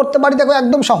 কি করতে পারি? দেখো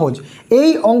একদম সহজ। এই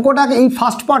অঙ্কটাকে, এই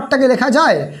ফার্স্ট পার্টটাকে লেখা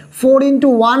যায় 4 into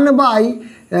 1 by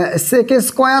sec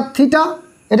square theta.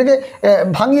 এটাকে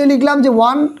ভাঙিয়ে লিখলাম যে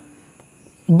 1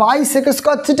 বাই সেক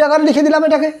স্কোয়ার থিটা আকারে লিখে দিলাম,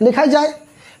 এটাকে লেখাই যায়।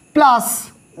 প্লাস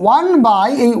 1 বাই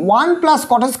এই 1 প্লাস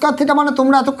কট স্কোয়ার থিটা, মানে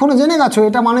তোমরা এতক্ষণে জেনে গেছো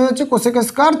এটা মানে হচ্ছে cosec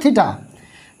square theta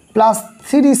plus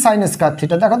 3 sine square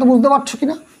theta. দেখো তো বুঝতে পারছো কি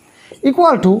না?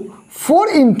 ইকুয়াল টু 4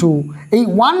 ইন্টু এই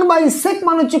 1 বাই সেক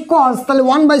মানে হচ্ছে কজ, তাহলে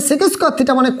 1 বাই সেক স্কোয়ার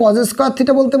থিটা মানে কজ স্কোয়ার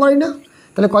থিটা বলতে পারি না?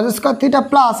 তাহলে cos square theta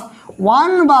plus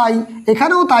 1 by,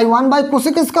 এখানেও তাই 1 বাই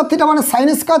কোসেক স্কোয়ার থিটা মানে সাইন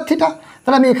স্কোয়ার থিটা,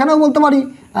 তাহলে আমি এখানেও বলতে পারি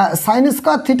sine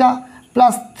square theta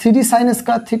plus 3 sine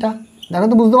square theta. দেখো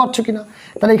তো বুঝতে পারছো কি না?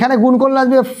 তাহলে এখানে গুণ করলে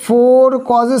আসবে 4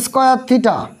 cos square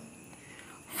theta,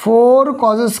 4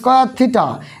 cos square theta,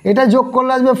 এটা যোগ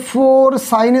করলে আসবে 4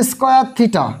 সাইন স্কোয়ার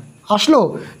থিটা। আসলো,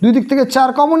 দুই দিক থেকে 4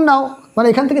 কমন নাও, মানে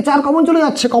এখান থেকে 4 কমন চলে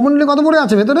যাচ্ছে। কমন নিলে কত পড়ে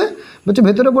আছে ভেতরে? বলছে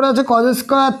ভেতরে পড়ে আছে cos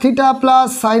square theta plus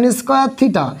sine square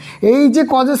theta. এই যে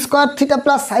cos square theta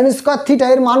plus sine square theta,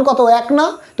 এর মান কত? 1 না?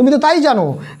 তুমি তো তাই জানো।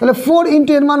 তাহলে 4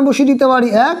 ইন্টু এর মান বসিয়ে দিতে পারি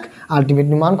 1,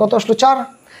 আলটিমেটলি মান কত আসলো? 4।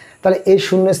 তাহলে এই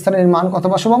শূন্য স্থানের মান কত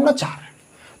বসাবো আমরা? 4।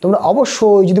 তোমরা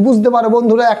অবশ্যই যদি বুঝতে পারো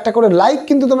বন্ধুরা একটা করে লাইক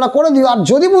কিন্তু তোমরা করে দিও, আর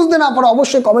যদি বুঝতে না পারো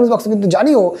অবশ্যই কমেন্টস বক্সে কিন্তু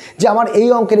জানিও যে আমার এই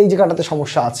অঙ্কের এই জায়গাটাতে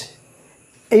সমস্যা আছে।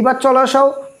 এইবার চলে আসাও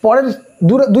পরের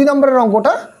 2 নম্বরের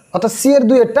অঙ্কটা, অর্থাৎ সি এর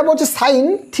 2-এরটা। বলছে sine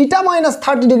theta minus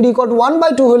 30 degree equal to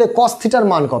 1/2 হলে কস থিটার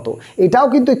মান কত? এটাও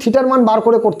কিন্তু থিটার মান বার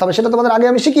করে করতে হবে, সেটা তোমাদের আগে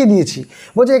আমি শিখিয়ে দিয়েছি।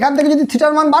 বলছে এখান থেকে যদি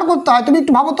থিটার মান বার করতে হয়, তুমি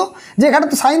একটু ভাবো তো যে এখানে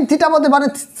তো সাইন থিটা বাদে, মানে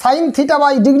সাইন থিটা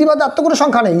বাই ডিগ্রি বাদে আর তো কোনো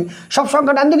সংখ্যা নেই, সব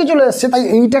সংখ্যা ডান দিকে চলে এসছে, তাই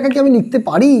এইটাকে কি আমি লিখতে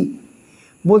পারি?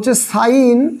 বলছে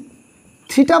সাইন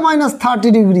থিটা মাইনাস 30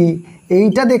 ডিগ্রি,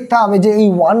 এইটা দেখতে হবে যে এই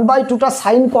 1/2টা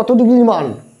সাইন কত ডিগ্রির মান,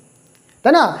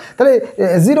 তাই না? তাহলে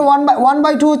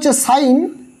 1/2 হচ্ছে সাইন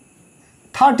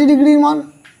 30 ডিগ্রির মান।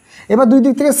 এবার দুই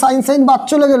দিক থেকে সাইন সাইন বাদ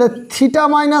চলে গেলে থিটা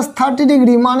মাইনাস 30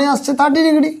 ডিগ্রি মানে আসছে 30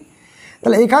 ডিগ্রি।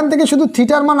 তাহলে এখান থেকে শুধু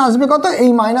থিটার মান আসবে কত, এই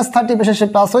 -30 পেশে সে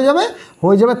প্লাস হয়ে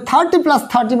যাবে 30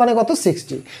 + 30 মানে কত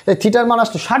 60। এই থিটার মান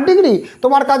আসতো 60 ডিগ্রি,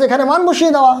 তোমার কাজ এখানে মান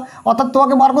বসিয়ে দেওয়া, অর্থাৎ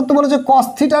তোমাকে বার করতে বলেছে কস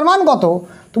থিটার মান কত,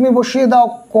 তুমি বসিয়ে দাও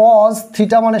কস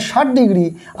থিটা মানে 60 ডিগ্রি,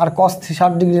 আর কস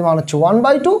 60 ডিগ্রির মান হচ্ছে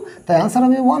 1/2, তাই অ্যান্সার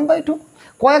হবে 1/2।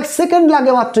 কয়েক সেকেন্ড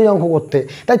লাগে মাত্র এই অঙ্ক করতে,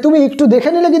 তাই তুমি একটু দেখে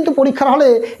নিলে কিন্তু পরীক্ষার হলে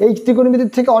এই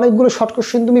ত্রিকোণমিতির থেকে অনেকগুলো শর্ট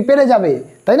কোশ্চেন তুমি পেরে যাবে,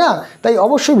 তাই না? তাই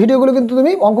অবশ্যই ভিডিওগুলো কিন্তু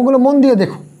তুমি অঙ্কগুলো মন দিয়ে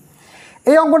দেখো।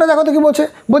 এই অঙ্কটা দেখো তো কি বলছে,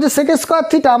 sec square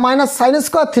theta minus sine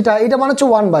square theta, এটা মানে হচ্ছে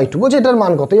 1/2, বলছে এটার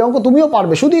মান কত। এই অঙ্ক তুমিও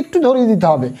পারবে, শুধু একটু ধরিয়ে দিতে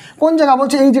হবে। কোন জায়গা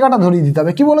বলছে, এই জায়গাটা ধরিয়ে দিতে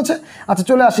হবে। কি বলেছে, আচ্ছা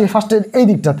চলে আসি ফার্স্টে এই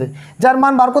দিকটাতে, যার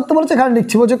মান বার করতে বলেছে এখানে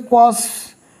লিখছি, বলছে cos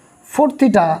 4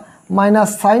 theta minus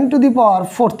sine to the power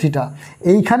 4 theta.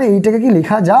 এইখানে এইটাকে কি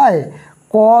লেখা যায়,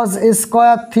 cos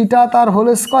স্কোয়ার থিটা তার হোল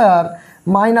স্কোয়ার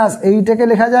মাইনাস এইটাকে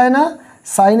লেখা যায় না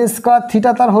সাইন স্কোয়ার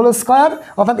থিটা তার হোল স্কোয়ার,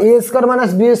 অর্থাৎ এ স্কোয়ার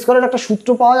মাইনাস বি স্কোয়ারের একটা সূত্র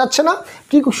পাওয়া যাচ্ছে না?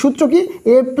 কি সূত্র, কি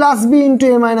a plus B into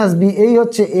A minus B, এই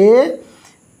হচ্ছে এ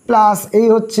প্লাস এই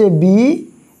হচ্ছে বি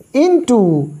ইন্টু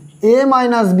এ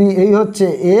মাইনাস বি, এই হচ্ছে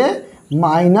এ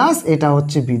মাইনাস এটা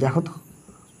হচ্ছে বি। দেখো তো,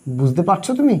 বুঝতে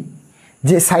পারছো তুমি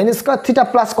যে sine square theta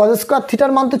plus cos square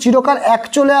থিটার মান তো চিরকাল 1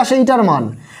 চলে আসে এইটার মান,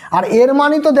 আর এর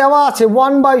মানই তো দেওয়া আছে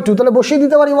 1/2, তাহলে বসিয়ে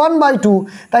দিতে পারি 1/2,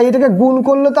 তাই এটাকে গুণ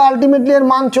করলে তো আলটিমেটলি এর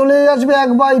মান চলে আসবে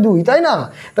 1/2, তাই না?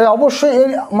 তাই অবশ্যই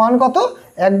এর মান কত,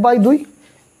 1/2।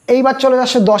 এইবার চলে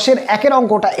আসছে 10-এর 1-এর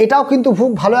অঙ্কটা, এটাও কিন্তু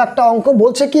খুব ভালো একটা অঙ্ক।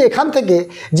 বলছে কি এখান থেকে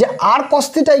যে আর কস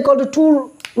থিটা ইকুয়াল টু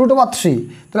 2√3,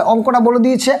 তাহলে অঙ্কটা বলে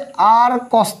দিয়েছে আর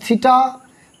কস থিটা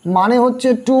মানে হচ্ছে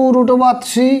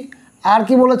 2√3, আর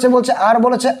কি বলেছে, আর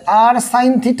বলেছে আর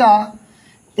সাইন থিটা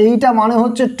এইটা মানে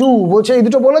হচ্ছে 2, বলছে এই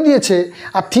দুটো বলে দিয়েছে।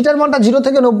 আর থিটার মানটা 0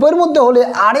 থেকে 90-এর মধ্যে হলে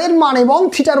আর এর মান এবং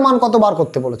থিটার মান কত বার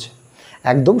করতে বলেছে।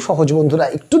 একদম সহজ বন্ধুরা,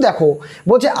 একটু দেখো,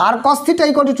 বলছে আর cos theta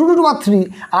equal to 2√3,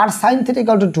 R sine theta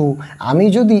equal to 2। আমি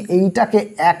যদি এইটাকে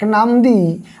 1 নাম দিই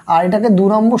আর এটাকে 2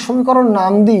 নম্বর সমীকরণ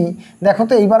নাম দিই, দেখো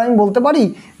তো এইবার আমি বলতে পারি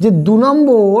যে 2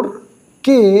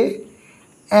 নম্বরকে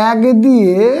 1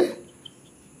 দিয়ে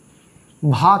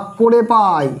ভাগ করে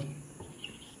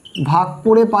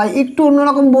পাই, একটু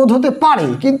অন্যরকম বোধ হতে পারে,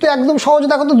 কিন্তু একদম সহজ।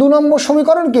 দেখো তো 2 নম্বর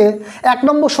সমীকরণকে 1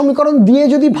 নম্বর সমীকরণ দিয়ে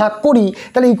যদি ভাগ করি,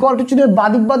 তাহলে ইকুয়াল টু চিহ্নের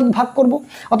বাদিক ভাগ করব,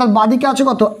 অর্থাৎ বাদিকে আছে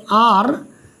কত আর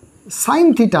সাইন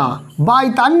থিটা বাই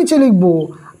তার নিচে লিখবো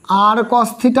আর কস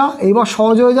থিটা। এইবার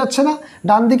সহজ হয়ে যাচ্ছে না,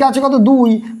 ডান দিকে আছে কত 2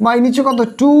 বাই নিচে কত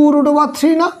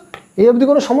 2√3 না? এই অবধি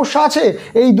কোনো সমস্যা আছে?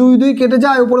 এই 2 কেটে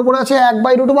যায়, উপরে পড়ে আছে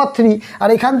 1/√3, আর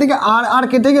এখান থেকে আর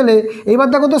কেটে গেলে এইবার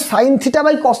দেখো তো sine theta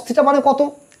by cos theta মানে কত,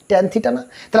 ট্যান থিটা না?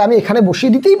 তাহলে আমি এখানে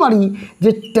বসিয়ে দিতেই পারি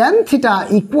যে ট্যান থিটা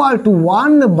ইকুয়াল টু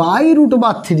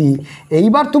 1/√3।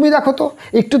 এইবার তুমি দেখো তো,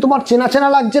 একটু তোমার চেনা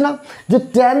লাগছে না যে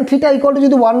ট্যান থিটা ইকুয়াল টু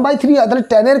যদি 1/3 হয়, তাহলে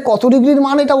ট্যানের কত ডিগ্রির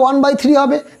মান এটা 1/3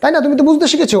 হবে, তাই না? তুমি তো বুঝতে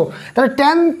শিখেছো। তাহলে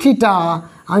ট্যান থিটা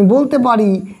আমি বলতে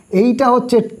পারি এইটা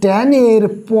হচ্ছে ট্যানের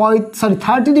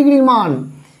 30 ডিগ্রির মান,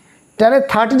 ট্যানের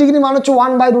 30 ডিগ্রি মান হচ্ছে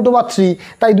 1/√3,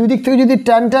 তাই দুই দিক থেকে যদি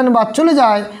ট্যান বাদ চলে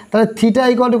যায়, তাহলে থিটা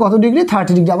ইকুয়াল টু কত ডিগ্রি,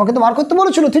 30 ডিগ্রি। আমাকে তো বার করতে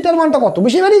বলেছিল থিটার মানটা কত,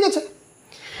 বেশি বেরিয়ে গেছে।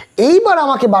 এইবার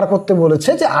আমাকে বার করতে বলেছে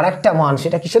যে আরেকটা মান,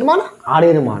 সেটা কিসের মান, আর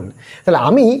এর মান। তাহলে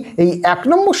আমি এই 1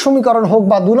 নম্বর সমীকরণ হোক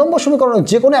বা 2 নম্বর সমীকরণ হোক,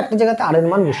 যে কোনো একটা জায়গাতে আর এর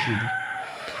মান বসিয়ে দিই।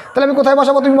 তাহলে আমি কোথায়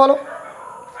বসাবো তুমি বলো,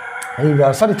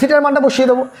 থিটার মানটা বসিয়ে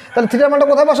দেবো। তাহলে থিটার মানটা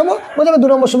কোথায় বসাবো, বলছে আমি 2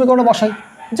 নম্বর সমীকরণে বসাই,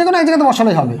 যে কোনো এক জায়গাতে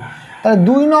বসালেই হবে। তাহলে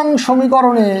 2 নং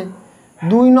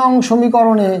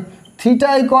সমীকরণে থিটা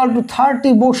ইকুয়াল টু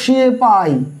 30 বসিয়ে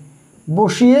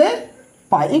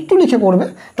পাই, একটু লিখে করবে।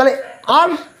 তাহলে আর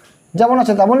যেমন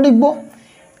আছে তেমন লিখবো,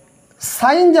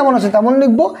 সাইন যেমন আছে তেমন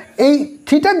লিখবো। এই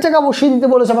থিটার জায়গা বসিয়ে দিতে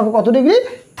বলেছে আমাকে কত ডিগ্রি,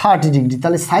 30 ডিগ্রি।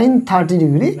 তাহলে সাইন 30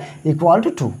 ডিগ্রি ইকুয়াল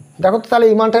টু 2। দেখো তো, তাহলে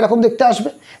এই মানটা এরকম দেখতে আসবে।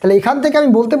 তাহলে এখান থেকে আমি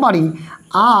বলতে পারি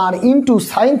আর ইন্টু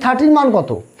সাইন 30-র মান কত,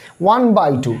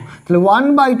 1/2। তাহলে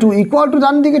 1/2 ইকুয়াল টু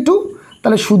ডান দিকে 2,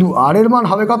 তাহলে শুধু আর এর মান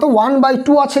হবে কত,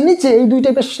 1/2 আছে নিচে, এই দুইটা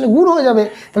পেছনে গুণ হয়ে যাবে,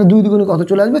 তাহলে 2 দুগুণে কত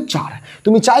চলে আসবে, 4।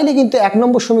 তুমি চাইলে কিন্তু 1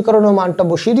 নম্বর সমীকরণের মানটা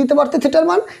বসিয়ে দিতে পারতে থিটার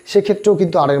মান, সেক্ষেত্রেও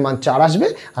কিন্তু আর এর মান 4 আসবে।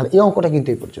 আর এই অঙ্কটা কিন্তু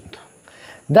এই পর্যন্ত।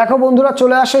 দেখো বন্ধুরা,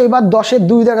 চলে আসে এবার 10-এর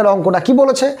 2 দাগের অঙ্কটা। কি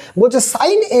বলেছে,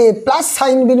 সাইন এ প্লাস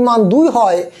সাইন বির মান 2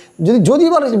 হয়,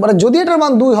 যদি এটার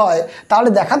মান 2 হয়, তাহলে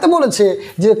দেখাতে বলেছে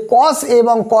যে কস এ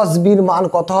এবং কস বির মান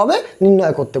কত হবে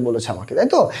নির্ণয় করতে বলেছে আমাকে, তাই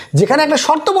তো? যেখানে একটা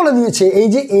শর্ত বলে দিয়েছে, এই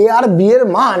যে এ আর বি এর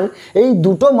মান, এই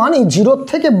দুটো মানই 0-র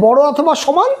থেকে বড় অথবা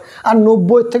সমান, আর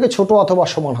 90-এর থেকে ছোট অথবা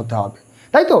সমান হতে হবে,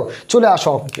 তাই তো? চলে আসো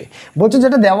অঙ্কে। বলছে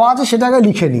যেটা দেওয়া আছে সেটা আগে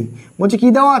লিখে নিই। বলছে কি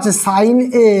দেওয়া আছে, সাইন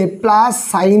এ প্লাস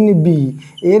সাইন বি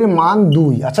এর মান 2।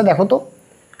 আচ্ছা দেখো তো,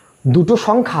 দুটো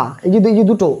সংখ্যা, এই যে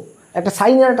দুটো, একটা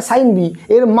সাইন আর একটা সাইন বি,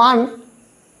 এর মান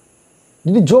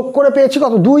যদি যোগ করে পেয়েছি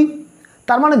কত, 2।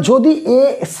 তার মানে যদি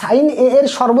সাইন এ এর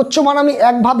সর্বোচ্চ মান আমি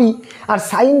 1 ভাবি আর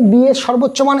সাইন বি এর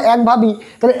সর্বোচ্চ মান 1 ভাবি,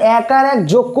 তাহলে 1 আর 1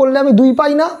 যোগ করলে আমি 2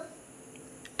 পাই না?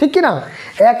 ঠিক কি না?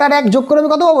 1 আর 1 যোগ করে আমি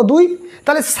কত পাবো? 2।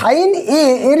 তাহলে সাইন এ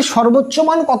এর সর্বোচ্চ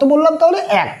মান কত বললাম? তাহলে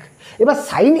 1। এবার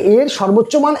সাইন এ এর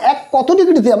সর্বোচ্চ মান 1 কত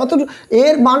ডিগ্রিতে? আমার তো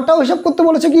এর মানটাও হিসাব করতে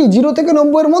বলেছে কি 0 থেকে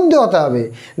 90 এর মধ্যে হতে হবে।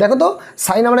 দেখো তো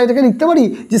সাইন আমরা এটাকে লিখতে পারি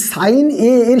যে সাইন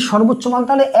এ এর সর্বোচ্চ মান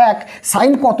তাহলে 1।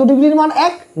 সাইন কত ডিগ্রির মান?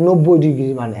 1, 90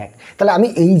 ডিগ্রির মান 1। তাহলে আমি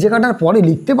এই জায়গাটার পরে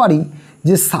লিখতে পারি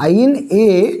যে সাইন এ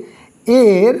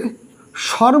এর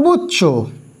সর্বোচ্চ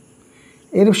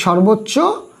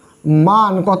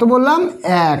মান কত বললাম?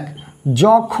 1।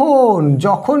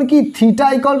 যখন কি theta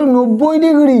equal to 90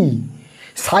 degree.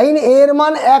 Sign এ এর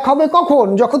মান 1 হবে কখন?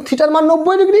 যখন থিটার মান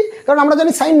 90 ডিগ্রি, কারণ আমরা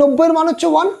জানি সাইন 90 এর মান হচ্ছে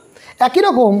 1। একই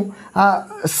রকম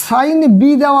সাইন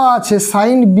বি দেওয়া আছে,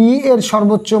 সাইন বি এর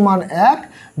সর্বোচ্চ মান 1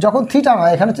 যখন থিটা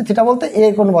নয়, এখানে হচ্ছে থিটা বলতে এ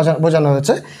কোন বোঝানো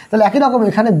হয়েছে। তাহলে একই রকম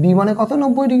এখানে বি মানে কত?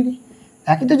 90 ডিগ্রি।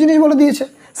 একই তো জিনিস বলে দিয়েছে।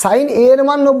 সাইন এ এর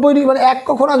মান 90 ডিগ্রি, মানে 1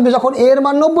 কখন আসবে? যখন এ এর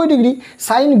মান 90 ডিগ্রি।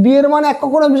 সাইন বি এর মান 1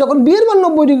 কখন আসবে? যখন বি এর মান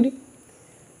 90 ডিগ্রি।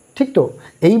 ঠিক তো?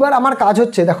 এইবার আমার কাজ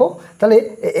হচ্ছে, দেখো তাহলে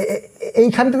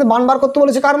এইখানটাতে মান বার করতে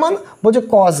বলেছে কার মান? বলছে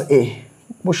কজ এ,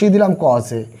 বসিয়ে দিলাম কজ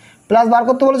এ, প্লাস বার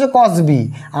করতে বলেছে কজ বি।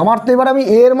 আমার তো এবার আমি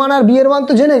এ এর মান আর বি এর মান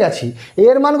তো জেনে গেছি। এ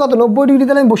এর মান কত? 90 ডিগ্রি,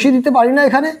 তাহলে আমি বসিয়ে দিতে পারি না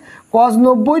এখানে? কজ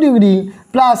 90 ডিগ্রি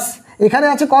প্লাস এখানে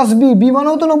আছে কস বি, বি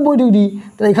মানেও তো 90 ডিগ্রি,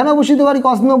 তাহলে এখানেও বসিয়ে দিতে পারি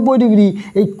কস 90 ডিগ্রি।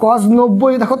 এই কস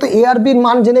 90, দেখো তো এ আর বির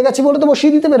মান জেনে গেছি বলে তো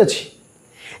বসিয়ে দিতে পেরেছি।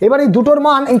 এবার এই দুটোর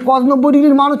মান, এই কস 90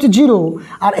 ডিগ্রির মান হচ্ছে 0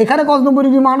 আর এখানে কস 90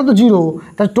 ডিগ্রির মানও তো 0,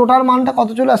 তাহলে টোটাল মানটা কত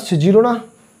চলে আসছে? 0 না?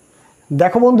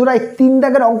 দেখো বন্ধুরা, এই 3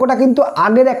 দাগের অঙ্কটা কিন্তু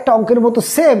আগের একটা অঙ্কের মতো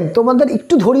সেম, তোমাদের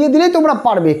একটু ধরিয়ে দিলেই তোমরা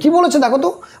পারবে। কি বলেছে দেখো তো?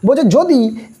 বলছে যদি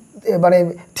মানে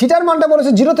থিটার মানটা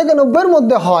বলেছে 0 থেকে 90 এর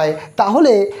মধ্যে হয়,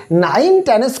 তাহলে 9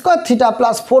 tan square theta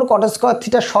plus 4 cot square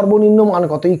থিটার সর্বনিম্ন মান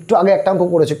কত? একটু আগে একটা অঙ্ক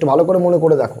করেছে, একটু ভালো করে মনে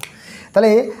করে দেখো।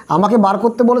 তাহলে আমাকে বার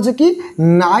করতে বলেছে কি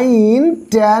 9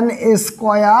 tan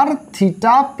square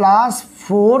theta plus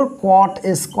 4 cot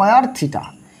square theta.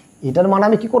 এটার মান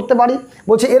আমি কি করতে পারি?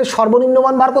 বলছে এর সর্বনিম্ন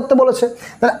মান বার করতে বলেছে।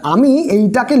 তাহলে আমি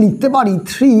এইটাকে লিখতে পারি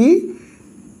 3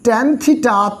 tan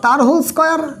থিটা তার হোল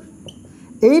স্কোয়ার,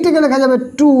 এইটাকে লেখা যাবে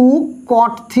 2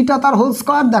 cot থিটা তার হোল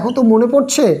স্কোয়ার। দেখো তো মনে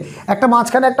পড়ছে একটা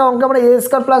মাঝখানে একটা অঙ্কে আমরা এ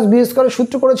স্কোয়ার প্লাস বি স্কোয়ারের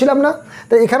সূত্র করেছিলাম না?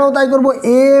 তো এখানেও তাই করবো,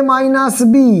 এ মাইনাস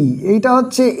বি, এইটা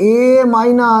হচ্ছে এ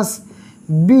মাইনাস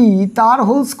বি তার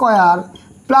হোল স্কোয়ার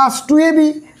প্লাস 2ab।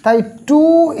 তাই 2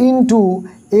 ইন্টু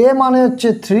এ মানে হচ্ছে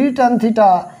 3 tan থিটা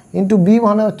ইন্টু বি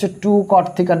মানে হচ্ছে 2 cot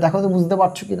থিটা। দেখো তো বুঝতে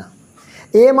পারছো কি না?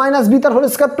 এ মাইনাস বি তার হোল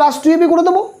স্কোয়ার প্লাস 2ab করে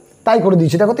দেবো, তাই করে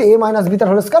দিয়েছি। দেখো তো এ মাইনাস বি তার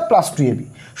হোল স্কোয়ার প্লাস 2ab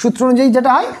সূত্র অনুযায়ী যেটা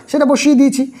হয় সেটা বসিয়ে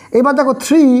দিয়েছি। এবার দেখো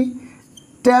 3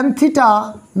 tan theta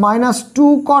minus 2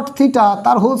 cot theta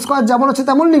তার হোল স্কোয়ার যেমন আছে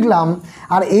তেমন লিখলাম।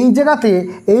 আর এই জায়গাতে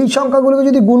এই সংখ্যাগুলোকে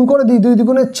যদি গুণ করে দিই, 2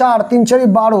 দুগুণে 4, 3 4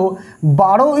 12,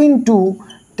 12 ইন্টু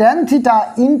tan থিটা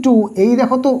ইন্টু এই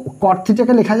দেখো তো cot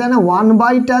থিটাকে লেখা যায় না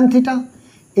 1/tan থিটা,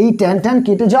 এই tan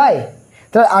কেটে যায়।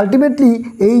 তাহলে আলটিমেটলি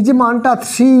এই যে মানটা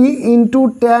 3 into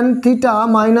tan theta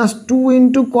minus 2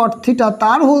 into cot theta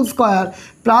তার হোল স্কোয়ার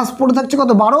প্লাস পড়ে থাকছে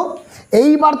কত? 12।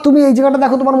 এইবার তুমি এই জায়গাটা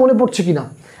দেখো তোমার মনে পড়ছে কিনা?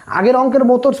 আগের অঙ্কের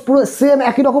মতো পুরো সেম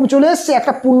একই রকম চলে এসছে,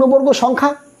 একটা পূর্ণবর্গ সংখ্যা।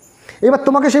 এবার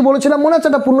তোমাকে সেই বলেছিলাম মনে আছে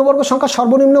একটা পূর্ণবর্গ সংখ্যার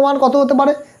সর্বনিম্ন মান কত হতে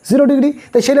পারে? 0 ডিগ্রি।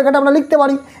 তাই সেই লেখাটা আমরা লিখতে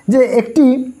পারি যে একটি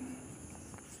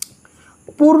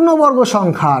পূর্ণবর্গ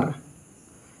সংখ্যার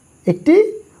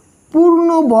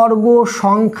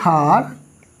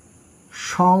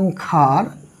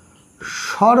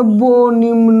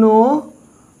সর্বনিম্ন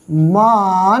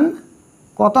মান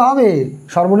কত হবে?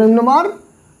 সর্বনিম্ন মান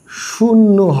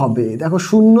 0 হবে। দেখো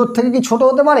 0 থেকে কি ছোট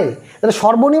হতে পারে? তাহলে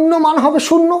সর্বনিম্ন মান হবে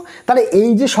 0। তাহলে এই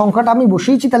যে সংখ্যাটা আমি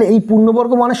বসিয়েছি, তাহলে এই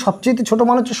পূর্ণবর্গ মানের সবচেয়ে ছোট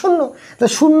মান হচ্ছে 0।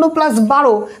 তাহলে 0 প্লাস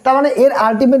 12, তার মানে এর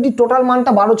আলটিমেটলি টোটাল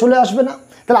মানটা 12 চলে আসবে না?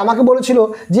 তাহলে আমাকে বলেছিল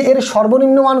যে এর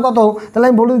সর্বনিম্ন মান কত, তাহলে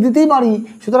আমি বলে দিতেই পারি।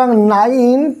 সুতরাং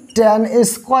 9 tan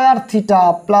square theta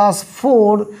plus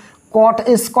 4 cot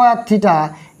square theta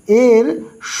এর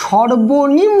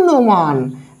সর্বনিম্ন মান,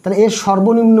 তাহলে এর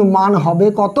সর্বনিম্ন মান হবে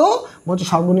কত? বলছে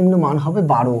সর্বনিম্ন মান হবে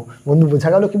 12। বন্ধু বোঝা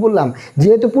গেল কি বললাম?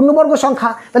 যেহেতু পূর্ণবর্গ সংখ্যা,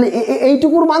 তাহলে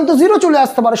এইটুকুর মান তো 0 চলে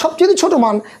আসতে পারে, সবচেয়ে ছোট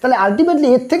মান। তাহলে আলটিমেটলি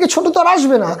এর থেকে ছোট তো আর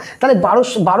আসবে না। তাহলে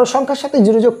 12 সংখ্যার সাথে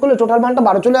 0 যোগ করলে টোটাল মানটা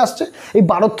 12 চলে আসছে। এই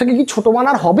 12 থেকে কি ছোট মান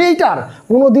আর হবে? এইটার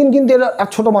কোনো দিন কিন্তু এর আর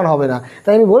ছোট মান হবে না।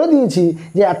 তাই আমি বলে দিয়েছি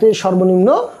যে এত সর্বনিম্ন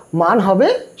মান হবে,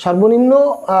 সর্বনিম্ন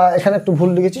এখানে একটু ভুল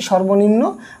লিখেছি, সর্বনিম্ন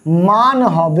মান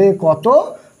হবে কত?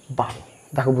 12।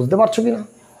 দেখো বুঝতে পারছো কি না?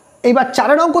 এইবার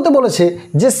 4 অঙ্কতে বলেছে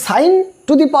যে sin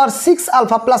to the power 6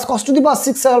 alpha plus cos to the power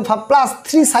 6 alpha plus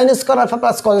 3 sin square alpha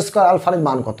plus cos square আলফার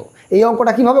মান কত। এই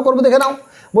অঙ্কটা কিভাবে করব দেখে নাও।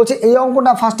 বলছে এই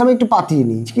অঙ্কটা ফার্স্ট আমি একটু পাতিয়ে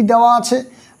নিই, কি দেওয়া আছে।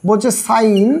 বলছে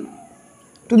sin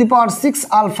to the power 6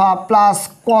 alpha plus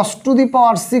cos to the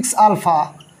power 6 alpha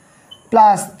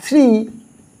plus 3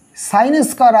 sin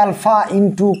square alpha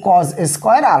into cos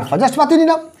square alpha. Just পাতিয়ে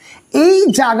নিলাম। এই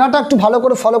জায়গাটা একটু ভালো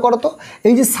করে ফলো করো তো।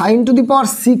 এই যে sin টু দি পাওয়ার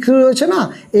 6 রয়েছে না,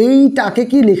 এইটাকে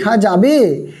কি লেখা যাবে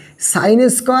sin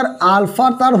স্কয়ার আলফা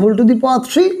তার হোল টু দি পাওয়ার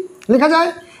 3 লেখা যায়।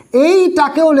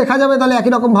 এইটাকেও লেখা যাবে তাহলে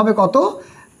একই রকমভাবে কত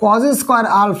cos স্কয়ার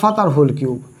আলফা তার হোল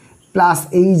কিউব প্লাস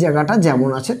এই জায়গাটা যেমন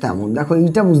আছে তেমন। দেখো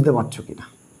এইটা বুঝতে পারছো কিনা,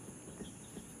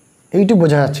 এইটুকু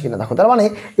বোঝা যাচ্ছে কিনা দেখো। তার মানে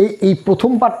এই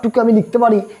প্রথম পার্টটুকু আমি লিখতে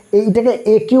পারি, এইটাকে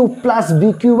এ কিউব প্লাস বি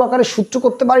কিউব আকারে সূত্র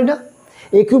করতে পারি না।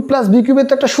 এ কিউব প্লাস বি কিউবের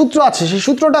তো একটা সূত্র আছে, সেই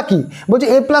সূত্রটা কি বলছে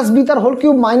এ প্লাস বি তার whole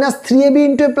cube minus 3ab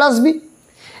into এ প্লাস বি।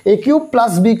 এ কিউব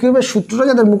প্লাস বি কিউবের সূত্রটা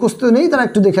যাদের মুখস্থ নেই তারা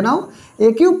একটু দেখে নাও। এ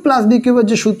কিউব প্লাস বি কিউবের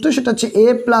যে সূত্র সেটা হচ্ছে এ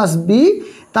প্লাস বি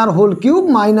তার whole cube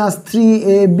minus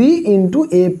 3ab into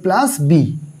এ প্লাস বি।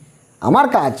 আমার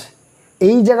কাজ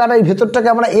এই জায়গাটা এই ভেতরটাকে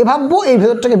আমরা এ ভাববো, এই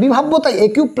ভেতরটাকে বি ভাববো, তাই এ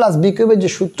কিউব প্লাস বি কিউবের যে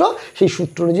সূত্র সেই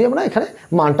সূত্র অনুযায়ী আমরা এখানে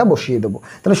মানটা বসিয়ে দেবো।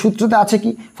 তাহলে সূত্রতে আছে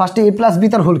কি ফার্স্টে এ প্লাস বি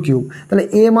তার হোল কিউব, তাহলে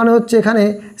এ মানে হচ্ছে এখানে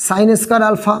sine square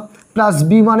alpha plus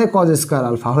B মানে কজ স্কয়ার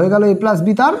আলফা, হয়ে গেল এ প্লাস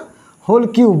বি তার হোল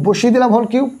কিউব, বসিয়ে দিলাম হোল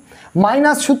কিউব,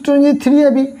 মাইনাস সূত্র অনুযায়ী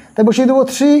 3ab, তাই বসিয়ে দেবো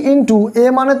 3 ইন্টু এ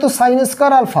মানে তো sine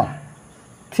square alpha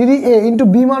 3a into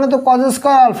B মানে তো কজ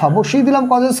স্কয়ার আলফা, বসিয়ে দিলাম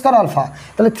কজ স্কয়ার আলফা,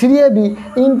 তাহলে 3ab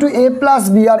ইন্টু এ প্লাস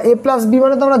বি, আর এ প্লাস বি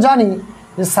মানে তো আমরা জানি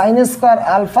যে sine square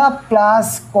alpha plus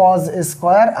cos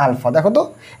square alpha. দেখো তো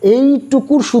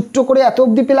এইটুকুর সূত্র করে এত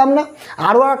অবধি পেলাম না,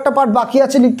 আরও একটা পার্ট বাকি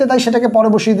আছে লিখতে, তাই সেটাকে পরে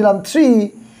বসিয়ে দিলাম 3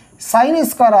 sine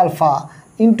square alpha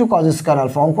into cos square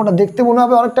alpha. অঙ্কটা দেখতে মনে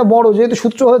হবে অনেকটা বড়, যেহেতু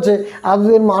সূত্র হয়েছে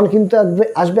আদের মান কিন্তু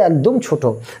আসবে একদম ছোট।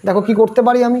 দেখো কি করতে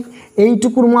পারি আমি,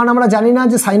 এইটুকুর মান আমরা জানি না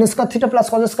যে sine square theta plus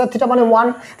cos square theta মানে 1,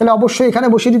 তাহলে অবশ্যই এখানে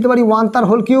বসিয়ে দিতে পারি 1 তার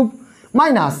হোল কিউব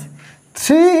মাইনাস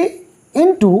 3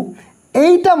 ইন্টু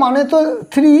এইটা মানে তো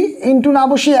 3 ইন্টু না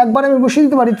বসিয়ে একবার আমি বসিয়ে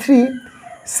দিতে পারি 3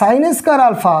 sine square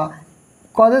alpha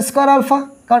cause square alpha,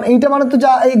 কারণ এইটা মানে তো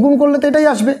যা এই গুণ করলে তো এটাই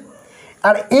আসবে।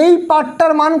 আর এই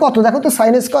পার্টটার মান কত দেখো তো,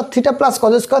 sine square theta plus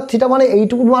cos square theta মানে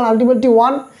এইটুকুর মান আলটিমেটলি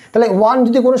 1, তাহলে 1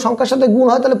 যদি কোনো সংখ্যার সাথে গুণ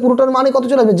হয় তাহলে পুরোটার মানই কত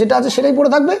চলে আসবে, যেটা আছে সেটাই পড়ে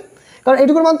থাকবে, কারণ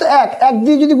এইটুকুর মান তো 1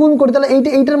 দিয়ে যদি গুণ করি তাহলে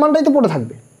এইটার মানটাই তো পড়ে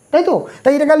থাকবে, তাই তো।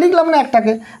 তাই এটাকে লিখলাম না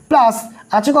একটাকে, প্লাস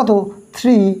আছে কত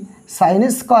 3 sine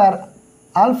square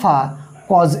alpha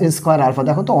cause square alpha.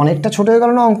 দেখো তো অনেকটা ছোটো হয়ে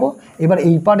গেল না অঙ্ক। এবার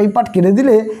এই পার্ট কেটে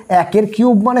দিলে 1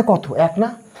 কিউব মানে কত 1 না।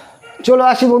 চলো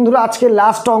আসি বন্ধুরা আজকে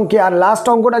লাস্ট অঙ্কে, আর লাস্ট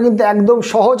অঙ্কটা কিন্তু একদম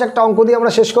সহজ একটা অঙ্ক দিয়ে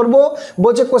আমরা শেষ করব।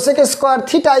 বলছে cosec square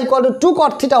theta equal to 2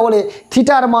 caught theta হলে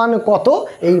থিটার মান কত,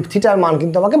 এই থিটার মান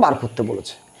কিন্তু আমাকে বার করতে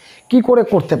বলেছে। কি করে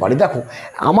করতে পারি দেখো,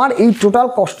 আমার এই টোটাল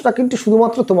কষ্টটা কিন্তু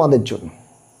শুধুমাত্র তোমাদের জন্য,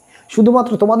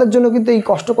 শুধুমাত্র তোমাদের জন্য কিন্তু এই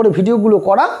কষ্ট করে ভিডিওগুলো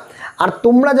করা, আর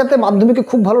তোমরা যাতে মাধ্যমিকে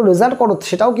খুব ভালো রেজাল্ট করো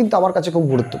সেটাও কিন্তু আমার কাছে খুব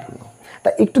গুরুত্বপূর্ণ।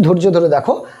 তাই একটু ধৈর্য ধরে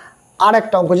দেখো। আর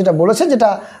একটা অঙ্ক যেটা বলেছে, যেটা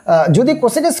যদি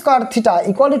cosec square theta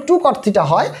equal to 2 caught theta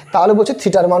হয় তাহলে বলছে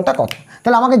থিটার মানটা কত।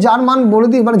 তাহলে আমাকে যার মান বলে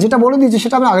দিই, মানে যেটা বলে দিয়েছে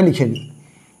সেটা আমি আগে লিখে নিই।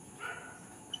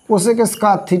 Cosec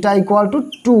square theta equal to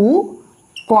 2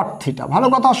 caught theta, ভালো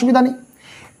কথা, অসুবিধা নেই।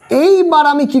 এইবার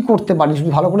আমি কি করতে পারি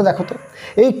ভালো করে দেখো তো,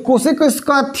 এই কোসেক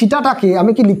স্কয়ার থিটাটাকে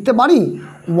আমি কি লিখতে পারি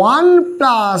 1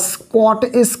 plus cot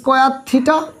square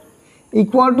theta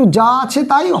equal to যা আছে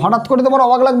তাই। হঠাৎ করে তোমার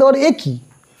অবাক লাগতে পারে এ কি,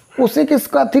 কোসেক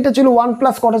স্কয়ার থিটা ছিল 1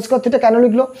 প্লাস কট স্কয়ার থিটা কেন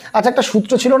লিখলো? আচ্ছা একটা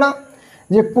সূত্র ছিল না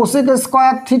যে কোসেক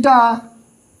স্কয়ার থিটা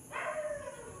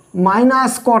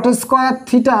মাইনাস কট স্কয়ার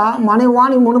থিটা মানে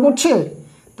 1, মনে পড়ছে?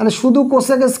 তাহলে শুধু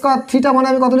কোসেক স্কয়ার থিটা মানে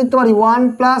আমি কত লিখতে পারি 1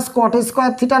 প্লাস কট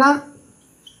স্কয়ার থিটা না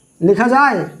লেখা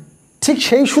যায়? ঠিক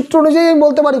সেই সূত্র অনুযায়ী আমি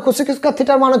বলতে পারি কোসেক স্কয়ার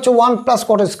থিটার মান হচ্ছে 1 প্লাস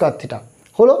কট স্কয়ার থিটা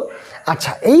হলো।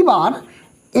 আচ্ছা এইবার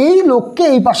এই লোককে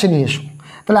এই পাশে নিয়ে এসো,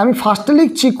 তাহলে আমি ফার্স্টে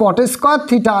লিখছি কট স্কয়ার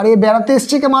থিটা, আর এই বেড়াতে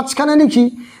এসছে মাঝখানে লিখি,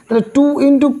 তাহলে 2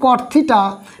 ইন্টু কট থিটা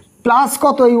প্লাস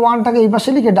কত এই 1টাকে এই পাশে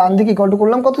লিখে ডান দিকে ইকুয়াল টু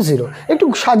করলাম কত 0। একটু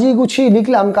সাজিয়ে গুছিয়ে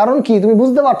লিখলাম, কারণ কি তুমি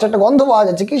বুঝতে পারছো একটা গন্ধ পাওয়া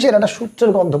যাচ্ছে, কিসের একটা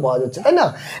সূত্রের গন্ধ পাওয়া যাচ্ছে, তাই না?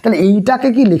 তাহলে এইটাকে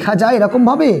কি লেখা যায়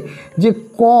এরকমভাবে যে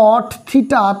কট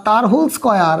থিটা তার হোল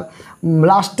স্কয়ার,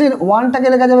 লাস্টের 1টাকে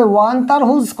লেখা যাবে 1 তার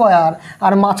হোল স্কয়ার,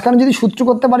 আর মাঝখানে যদি সূত্র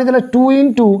করতে পারি তাহলে 2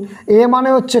 ইন্টু এ মানে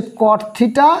হচ্ছে কট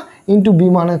থিটা ইন্টু বি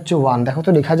মানে হচ্ছে 1। দেখো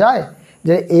তো লেখা যায়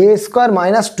যে এ square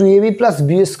minus 2ab plus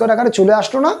B square আকারে চলে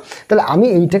আসলো না? তাহলে আমি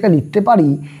এইটাকে লিখতে পারি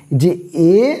যে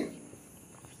এ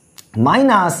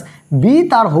মাইনাস বি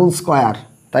তার হোল স্কোয়ার,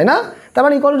 তাই না? তার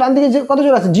মানে ইকুয়াল ডান দিকে কত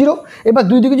চলে আসছে 0। এবার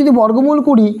দুই দিকে যদি বর্গমূল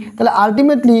করি তাহলে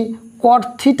ultimately caught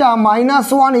theta minus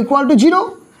 1 equal to 0।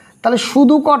 তাহলে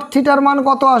শুধু কট থিটার মান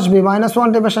কত আসবে, -1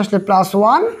 টেপে আসলে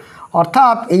 +1,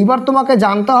 অর্থাৎ এইবার তোমাকে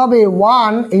জানতে হবে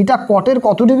 1 এইটা কটের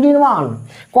কত ডিগ্রির মান,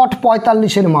 কট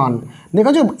 45-এর মান।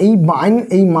 দেখেছো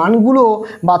এই মানগুলো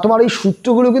বা তোমার এই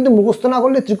সূত্রগুলো কিন্তু মুখস্থ না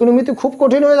করলে ত্রিকোণমিতি খুব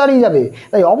কঠিন হয়ে দাঁড়িয়ে যাবে।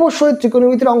 তাই অবশ্যই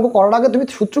ত্রিকোণমিতির অঙ্ক করার আগে তুমি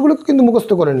সূত্রগুলোকে কিন্তু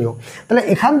মুখস্থ করে নিও। তাহলে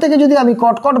এখান থেকে যদি আমি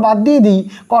কট বাদ দিয়ে দিই,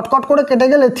 কট করে কেটে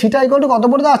গেলে থিটা ইকুয়াল টু কত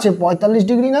পড়তে আছে, 45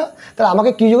 ডিগ্রি না? তাহলে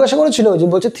আমাকে কী জিজ্ঞাসা করেছিল, যে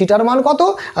বলছে থিটার মান কত,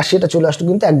 আর সেটা চলে আসলো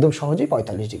কিন্তু একদম সহজেই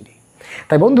 45 ডিগ্রি।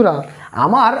 তাই বন্ধুরা,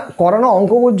 আমার করানো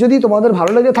অঙ্ক যদি তোমাদের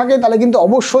ভালো লেগে থাকে তাহলে কিন্তু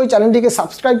অবশ্যই চ্যানেলটিকে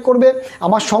সাবস্ক্রাইব করবে,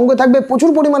 আমার সঙ্গে থাকবে, প্রচুর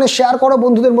পরিমাণে শেয়ার করো,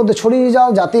 বন্ধুদের মধ্যে ছড়িয়ে যাও,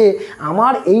 যাতে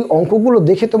আমার এই অঙ্কগুলো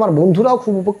দেখে তোমার বন্ধুরাও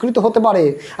খুব উপকৃত হতে পারে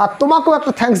আর তোমাকেও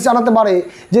একটা থ্যাঙ্কস জানাতে পারে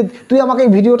যে তুই আমাকে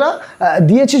এই ভিডিওটা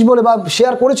দিয়েছিস বলে বা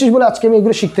শেয়ার করেছিস বলে আজকে আমি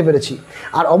এগুলো শিখতে পেরেছি।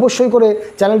 আর অবশ্যই করে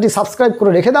চ্যানেলটি সাবস্ক্রাইব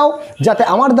করে রেখে দাও, যাতে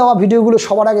আমার দেওয়া ভিডিওগুলো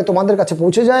সবার আগে তোমাদের কাছে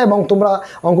পৌঁছে যায় এবং তোমরা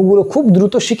অঙ্কগুলো খুব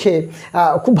দ্রুত শিখে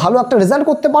খুব ভালো একটা রেজাল্ট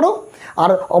করতে পারো।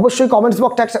 আর অবশ্যই কমেন্টস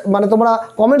বক্স মানে তোমরা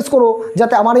কমেন্টস করো,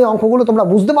 যাতে আমার এই অঙ্কগুলো তোমরা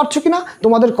বুঝতে পারছো কিনা।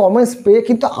 তোমাদের কমেন্টস পেয়ে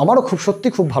কিন্তু আমারও সত্যি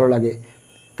খুব ভালো লাগে।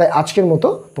 তাই আজকের মতো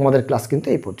তোমাদের ক্লাস কিন্তু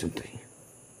এই পর্যন্তই।